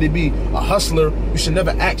already be a hustler. You should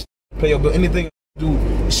never ask to pay your bill. Anything you do,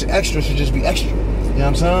 extra should just be extra. You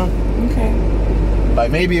know what I'm saying? Okay.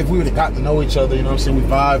 Like, maybe if we would have got to know each other, you know what I'm saying, we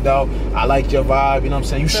vibed out, I liked your vibe, you know what I'm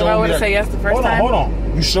saying, you so showed me I would that. say yes the first time? Hold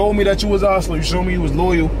on. You showed me that you was hustler, you showed me you was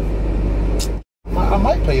loyal. I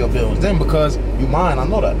might pay your bills then because you mine, I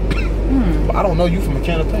know that. But I don't know you from a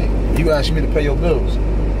can of paint. You asked me to pay your bills.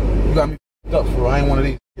 You got me f***ed up for real. I ain't one of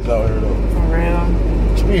these kids out here though. For real?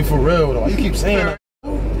 What you mean for real though? You keep saying that.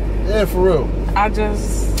 Yeah, for real.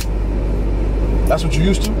 That's what you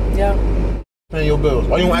used to? Yeah. Paying your bills.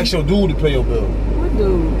 Why you don't ask your dude to pay your bills? What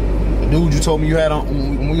dude? The dude you told me you had on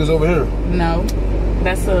when we was over here. No.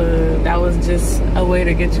 That was just a way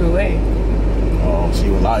to get you away. Oh, so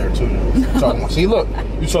you a liar too. See, look,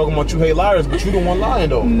 you talking about you hate liars, but you the one lying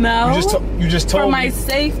though. No. You just told me. For my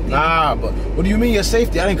safety. Nah, but what do you mean your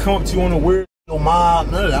safety? I didn't come up to you on a weird mom.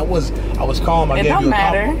 None of that. I was calm. It don't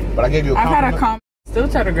matter. But I gave you a compliment. I've had a compliment. Still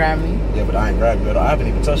try to grab me. Yeah, but I ain't grabbed you at all. I haven't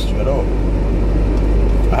even touched you at all.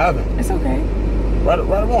 I haven't. It's okay. Right or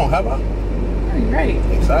wrong, have I? Right.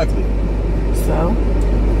 Exactly. So.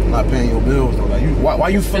 I'm not paying your bills though. Like why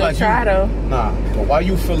you feel like try though? Nah, but why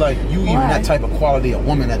you feel like you even that type of quality of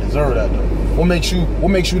woman that deserve that though? What makes you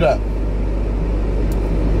that?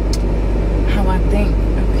 How I think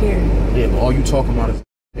up here. Yeah, but all you talking about is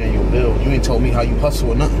paying your bills. You ain't told me how you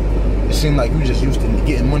hustle or nothing. It seemed like you just used to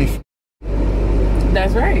getting money.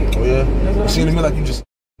 That's right. Oh yeah. It seemed to me like you just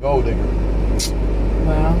gold digger.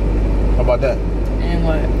 Well. How about that? And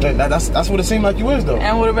what? That's what it seemed like you is though.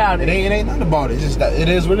 And what about it? It ain't nothing about it. It's just that it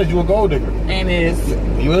is what it is. You a gold digger. And it is.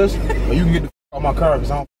 You is? Well, you can get the f out my car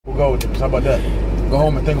because I don't f with gold diggers. How about that? Go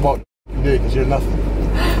home and think about what you did because you're nothing.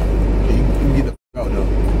 Yeah, you can get the f out though.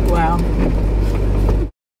 Wow.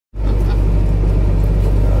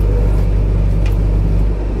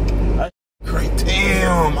 Great.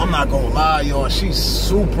 Damn. I'm not gonna lie, y'all. She's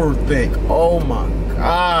super thick. Oh my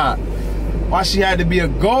God. Why she had to be a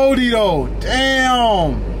goldie though?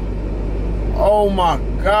 Damn. Oh my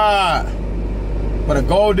God. But a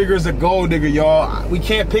gold digger is a gold digger, y'all. We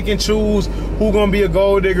can't pick and choose who gonna be a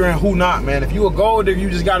gold digger and who not, man. If you a gold digger, you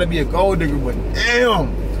just gotta be a gold digger. But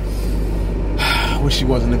damn. I wish she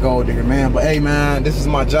wasn't a gold digger, man. But hey, man, this is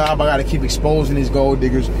my job. I gotta keep exposing these gold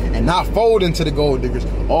diggers and not fold into the gold diggers.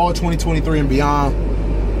 All 2023 and beyond.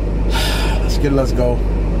 Let's go.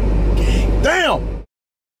 Damn.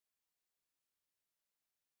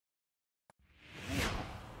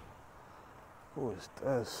 Who is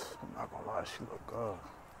this? I'm not gonna lie, she look good.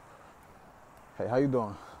 Hey, how you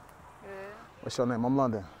doing? Good. What's your name? I'm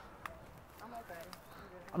London. I'm okay.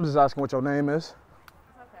 I'm just asking what your name is. It's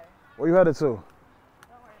okay. Where you headed to? Don't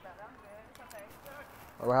worry about it. I'm good. It's okay.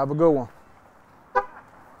 All right, have a good one.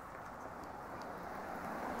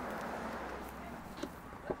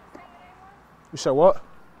 You said what? What'd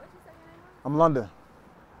you say your name was? I'm London.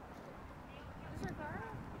 Is your car?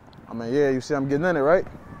 I mean, yeah, you see I'm getting in it, right?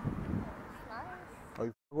 Nice. Oh,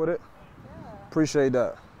 you with it? Yeah. Appreciate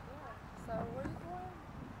that. Yeah. So where you going?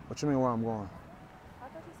 What you mean where I'm going? I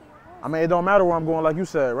thought you said you were going. I mean, it don't matter where I'm going like you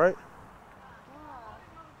said, right? Nah.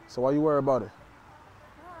 So why you worry about it?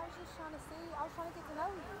 No, I was just trying to see. I was trying to get to know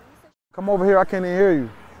you. You said Come over here, I can't even hear you.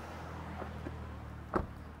 I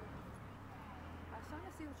was trying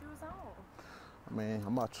to see what you was on. I mean,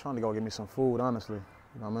 I'm not trying to go get me some food, honestly.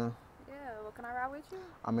 You know what I mean? Yeah, well, can I ride with you?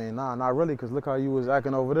 I mean, nah, not really, because look how you was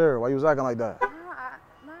acting over there. Why you was acting like that? Nah,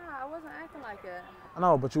 I wasn't acting like that. I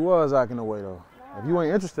know, but you was acting away, though. Nah. If you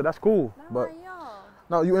ain't interested, that's cool. No, But I am.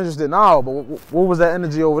 no, you interested now, but what was that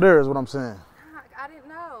energy over there is what I'm saying. I didn't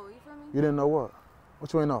know. You feel me? You didn't know what?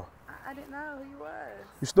 What you ain't know? I didn't know who you was.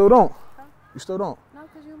 You still don't? Huh? You still don't? No,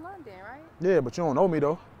 because you're in London, right? Yeah, but you don't know me,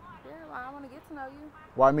 though. Yeah, well, I want to get to know you.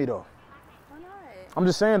 Why me, though? Why not? I'm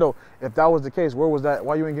just saying, though, if that was the case, where was that?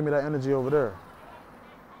 Why you ain't give me that energy over there?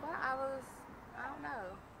 Well, I don't know.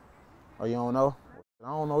 Oh, you don't know? I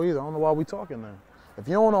don't know either. I don't know why we talking then. If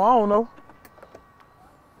you don't know, I don't know.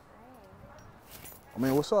 I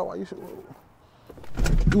mean, what's up? Why you should...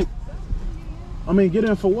 I mean, get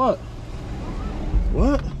in for what?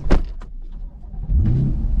 What?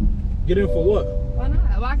 Get in for what? Why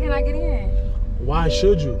not? Why can't I get in? Why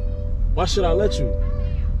should you? Why should I let you?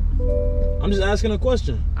 I'm just asking a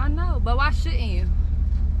question. I know, but why shouldn't you?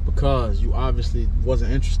 Because you obviously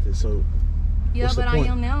wasn't interested, so... Yeah, but I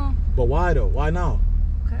am now. But why though? Why now?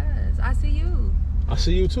 Because I see you. I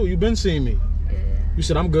see you too. You've been seeing me. Yeah. You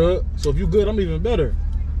said I'm good, so if you good, I'm even better.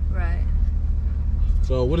 Right.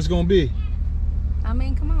 So what it's gonna be? I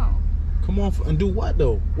mean, come on. Come on and do what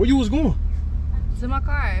though? Where you was going? To my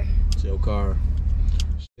car. To your car.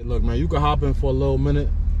 Shit, look, man, you can hop in for a little minute.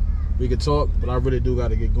 We could talk, but I really do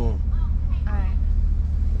gotta get going. Alright.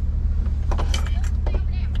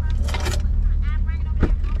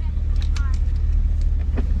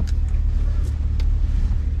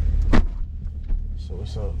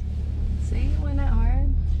 See, it wasn't that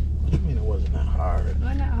hard. What you mean it wasn't that hard? It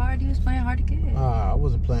wasn't that hard. You was playing hard to get. Nah, I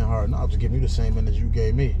wasn't playing hard. No, I was just giving you the same energy you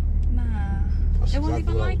gave me. Nah. That's it wasn't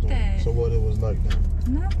exactly even like that. So what it was like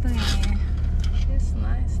then? Nothing. It's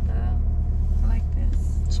nice though. I like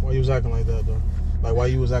this. So why you was acting like that though? Like why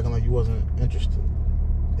you was acting like you wasn't interested?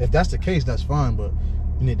 If that's the case, that's fine, but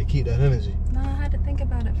you need to keep that energy. No, I had to think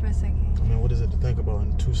about it for a second. I mean, what is it to think about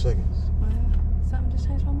in 2 seconds? Well, something just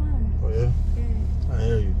changed my mind. Oh yeah? Yeah. I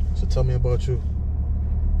hear you. So tell me about you.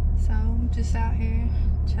 So I'm just out here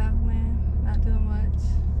traveling, not doing much.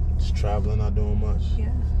 Just traveling, not doing much. Yeah.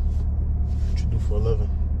 What you do for a living?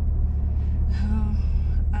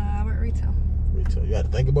 I work retail. Retail. You had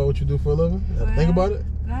to think about what you do for a living? You had to think about it?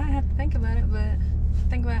 No, I have to think about it, but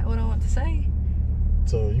think about what I want to say.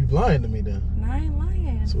 So you lying to me then? No, I ain't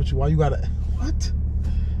lying. So why you gotta, what?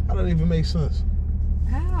 How did that even make sense?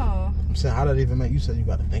 How? I'm saying, how did that even make, you said you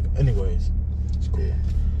gotta think, anyways. It's cool.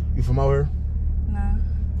 You from out here? No.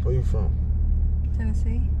 Where you from?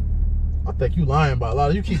 Tennessee. I think you lying about a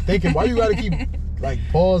lot. You keep thinking, why you gotta keep like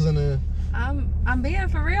pausing and... I'm being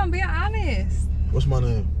for real, I'm being honest. What's my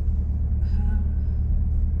name?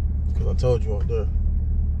 Cause I told you out there.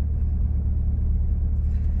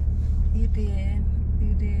 You did.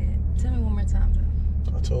 Tell me one more time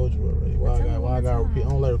though. I told you already. Why I gotta repeat? I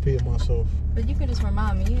don't like repeating myself. But you can just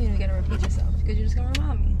remind me. You ain't even gotta repeat yourself because you're just gonna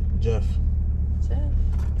remind me. Jeff. Jeff?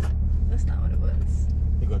 That's not what it was.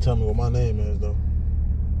 You gonna tell me what my name is though?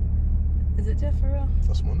 Is it Jeff for real?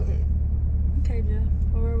 That's my name. Okay, Jeff.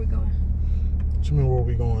 Well, where are we going? What you mean where are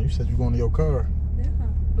we going? You said you going to your car. Yeah.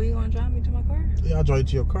 Well, you gonna drive me to my car? Yeah, I'll drive you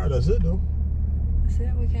to your car. That's it though. That's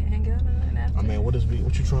it? We can't hang out or nothing after? I mean, what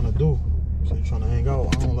you trying to do? So you trying to hang out?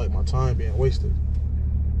 I don't like my time being wasted.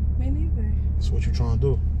 Me neither. So what you trying to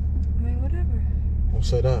do? I mean, whatever. Don't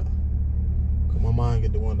say that. Cause my mind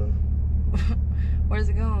get to wondering. Where's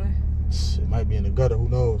it going? It might be in the gutter. Who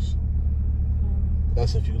knows?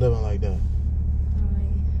 That's if you living like that. I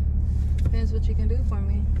mean, depends what you can do for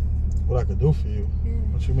me. What I could do for you? Yeah.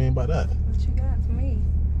 What you mean by that? What you got for me?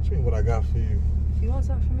 What you mean what I got for you? If you want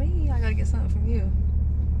something from me, I gotta get something from you.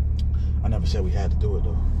 I never said we had to do it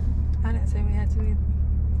though. I didn't say we had to either.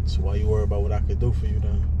 So why you worry about what I could do for you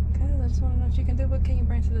then? Because I just want to know what you can do. What can you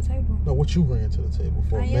bring to the table? No, what you bring to the table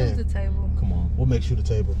for a man? I am the table. Come on, what makes you the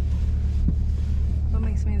table? What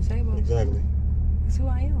makes me the table? Exactly. It's who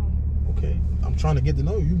I am. Okay, I'm trying to get to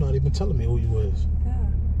know you. You're not even telling me who you is. Yeah.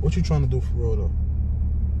 What you trying to do for real though?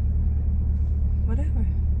 Whatever.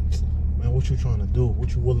 Man, what you trying to do?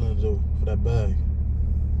 What you willing to do for that bag?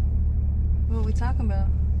 What we talking about?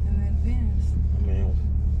 And then it depends. I mean,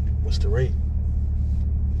 what's the rate?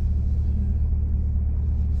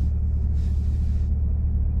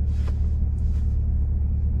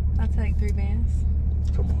 I'll take 3 bands.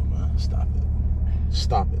 Come on, man. Stop it.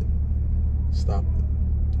 Stop it. Stop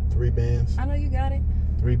it. 3 bands? I know you got it.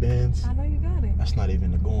 3 bands? I know you got it. That's not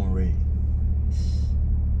even the going rate.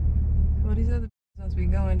 Well, these other supposed to be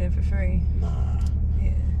going there for free. Nah.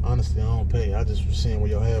 Yeah. Honestly, I don't pay. I just was seeing where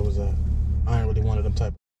your head was at. I ain't really one of them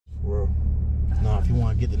type of for real. Now, if you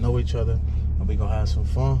want to get to know each other and we gonna have some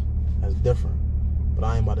fun, that's different. But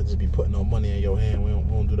I ain't about to just be putting no money in your hand. We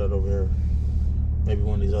don't do that over here. Maybe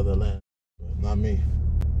one of these other lands, but not me.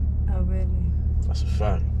 Oh, really? That's a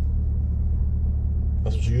fact.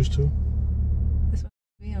 That's what you used to? That's what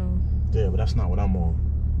I be on. Yeah, but that's not what I'm on.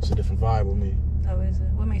 It's a different vibe with me. Oh, is it?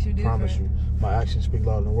 What makes you different? I promise you. My actions speak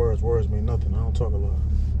louder than words. Words mean nothing. I don't talk a lot.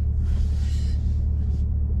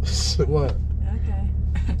 What? Okay.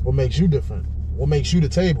 What makes you different? What makes you the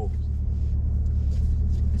table?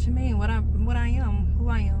 What you mean? What I am? Who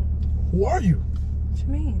I am? Who are you? What you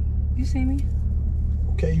mean? You see me?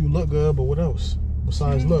 Okay, you look good, but what else?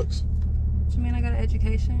 Besides looks? What you mean? I got an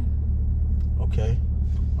education? Okay.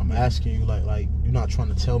 I'm asking you like you're not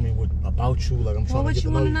trying to tell me what about you. Like I'm trying to get to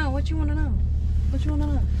know you. What you want to know? What you want to know? What you want to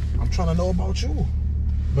know? I'm trying to know about you.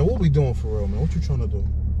 Man, what we doing for real, man? What you trying to do?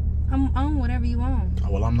 I'm on whatever you want.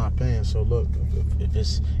 Oh, well, I'm not paying, so look,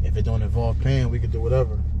 if it don't involve paying, we can do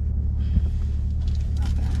whatever.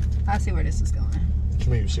 Okay. I see where this is going. What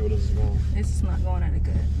you mean you see where this is going? This is not going at a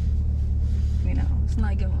good. You know, it's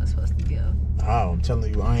not giving what it's supposed to give. How? I'm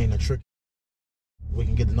telling you, I ain't a trick. We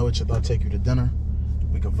can get to know each other. I'll take you to dinner.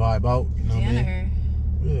 We can vibe out. You know what I mean?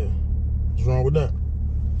 Yeah. What's wrong with that?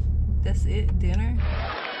 That's it? Dinner?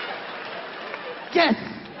 Yes!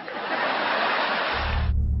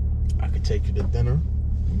 I could take you to dinner.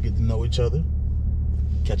 We get to know each other.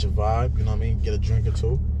 Catch a vibe, you know what I mean? Get a drink or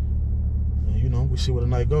two. And, you know, we see where the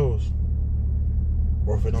night goes.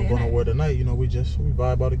 Or if it don't go nowhere tonight, you know, we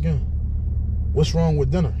vibe out again. What's wrong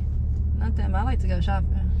with dinner? Nothing, but I like to go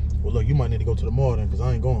shopping. Well, look, you might need to go to the mall then, because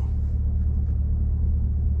I ain't going.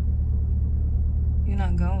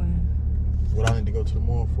 not going. What I need to go to the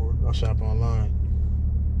mall for? I'll shop online.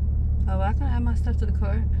 Oh, I can add my stuff to the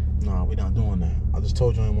cart. Nah, we not doing that. I just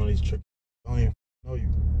told you I ain't one of these tricks. I don't even know you.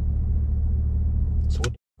 So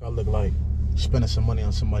what the fuck I look like spending some money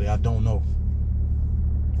on somebody I don't know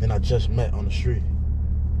and I just met on the street?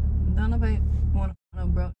 Don't nobody want to no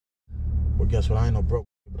broke. Well, guess what? I ain't no broke,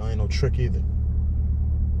 but I ain't no trick either. You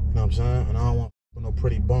know what I'm saying? And I don't want no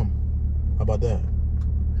pretty bum. How about that?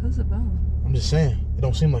 Who's a bum? I'm just saying. It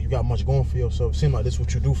don't seem like you got much going for yourself. It seems like this is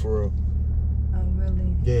what you do for real. Oh,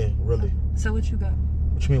 really? Yeah, really. So what you got?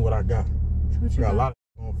 What you mean what I got? So what you I got a lot of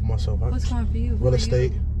going for myself. What's going for you? Real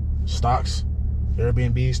estate, stocks,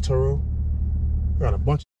 Airbnbs, Turo. I got a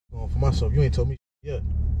bunch of going for myself. You ain't told me yet.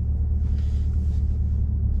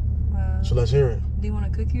 So let's hear it. Do you want a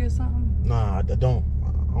cookie or something? Nah, I don't.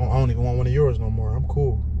 I don't even want one of yours no more. I'm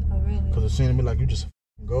cool. Oh, really? Because it seemed to me like you just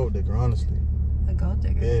a gold digger, honestly. A gold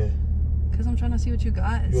digger? Yeah. Because I'm trying to see what you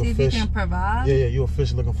got. See if you can provide. Yeah, you a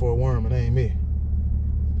fish looking for a worm. It ain't me.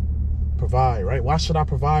 Provide, right? Why should I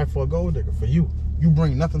provide for a gold digger? For you. You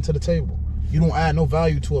bring nothing to the table. You don't add no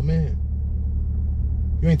value to a man.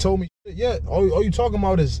 You ain't told me shit yet. All you talking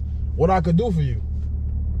about is what I could do for you.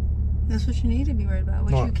 That's what you need to be worried about.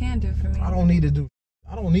 What you can do for me. I don't need to do.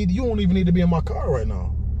 You don't even need to be in my car right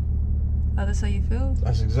now. Oh, that's how you feel?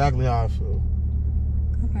 That's exactly how I feel.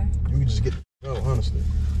 Okay. You can just get the go, honestly.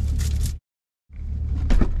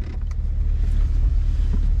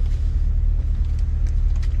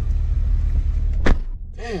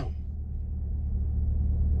 Damn.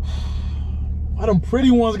 Why them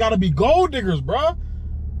pretty ones gotta be gold diggers, bruh?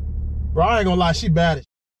 Bro, I ain't gonna lie, she bad as.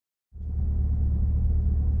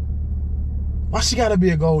 Why she gotta be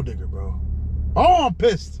a gold digger, bro? Oh, I'm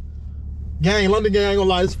pissed. Gang, London gang, I ain't gonna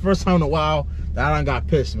lie, this is the first time in a while that I done got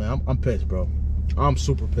pissed, man. I'm pissed, bro. I'm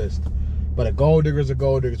super pissed. But a gold digger's a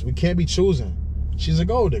gold digger. We can't be choosing. She's a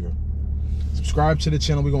gold digger. Subscribe to the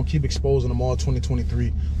channel. We're gonna keep exposing them all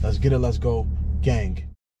 2023. Let's get it, let's go, gang.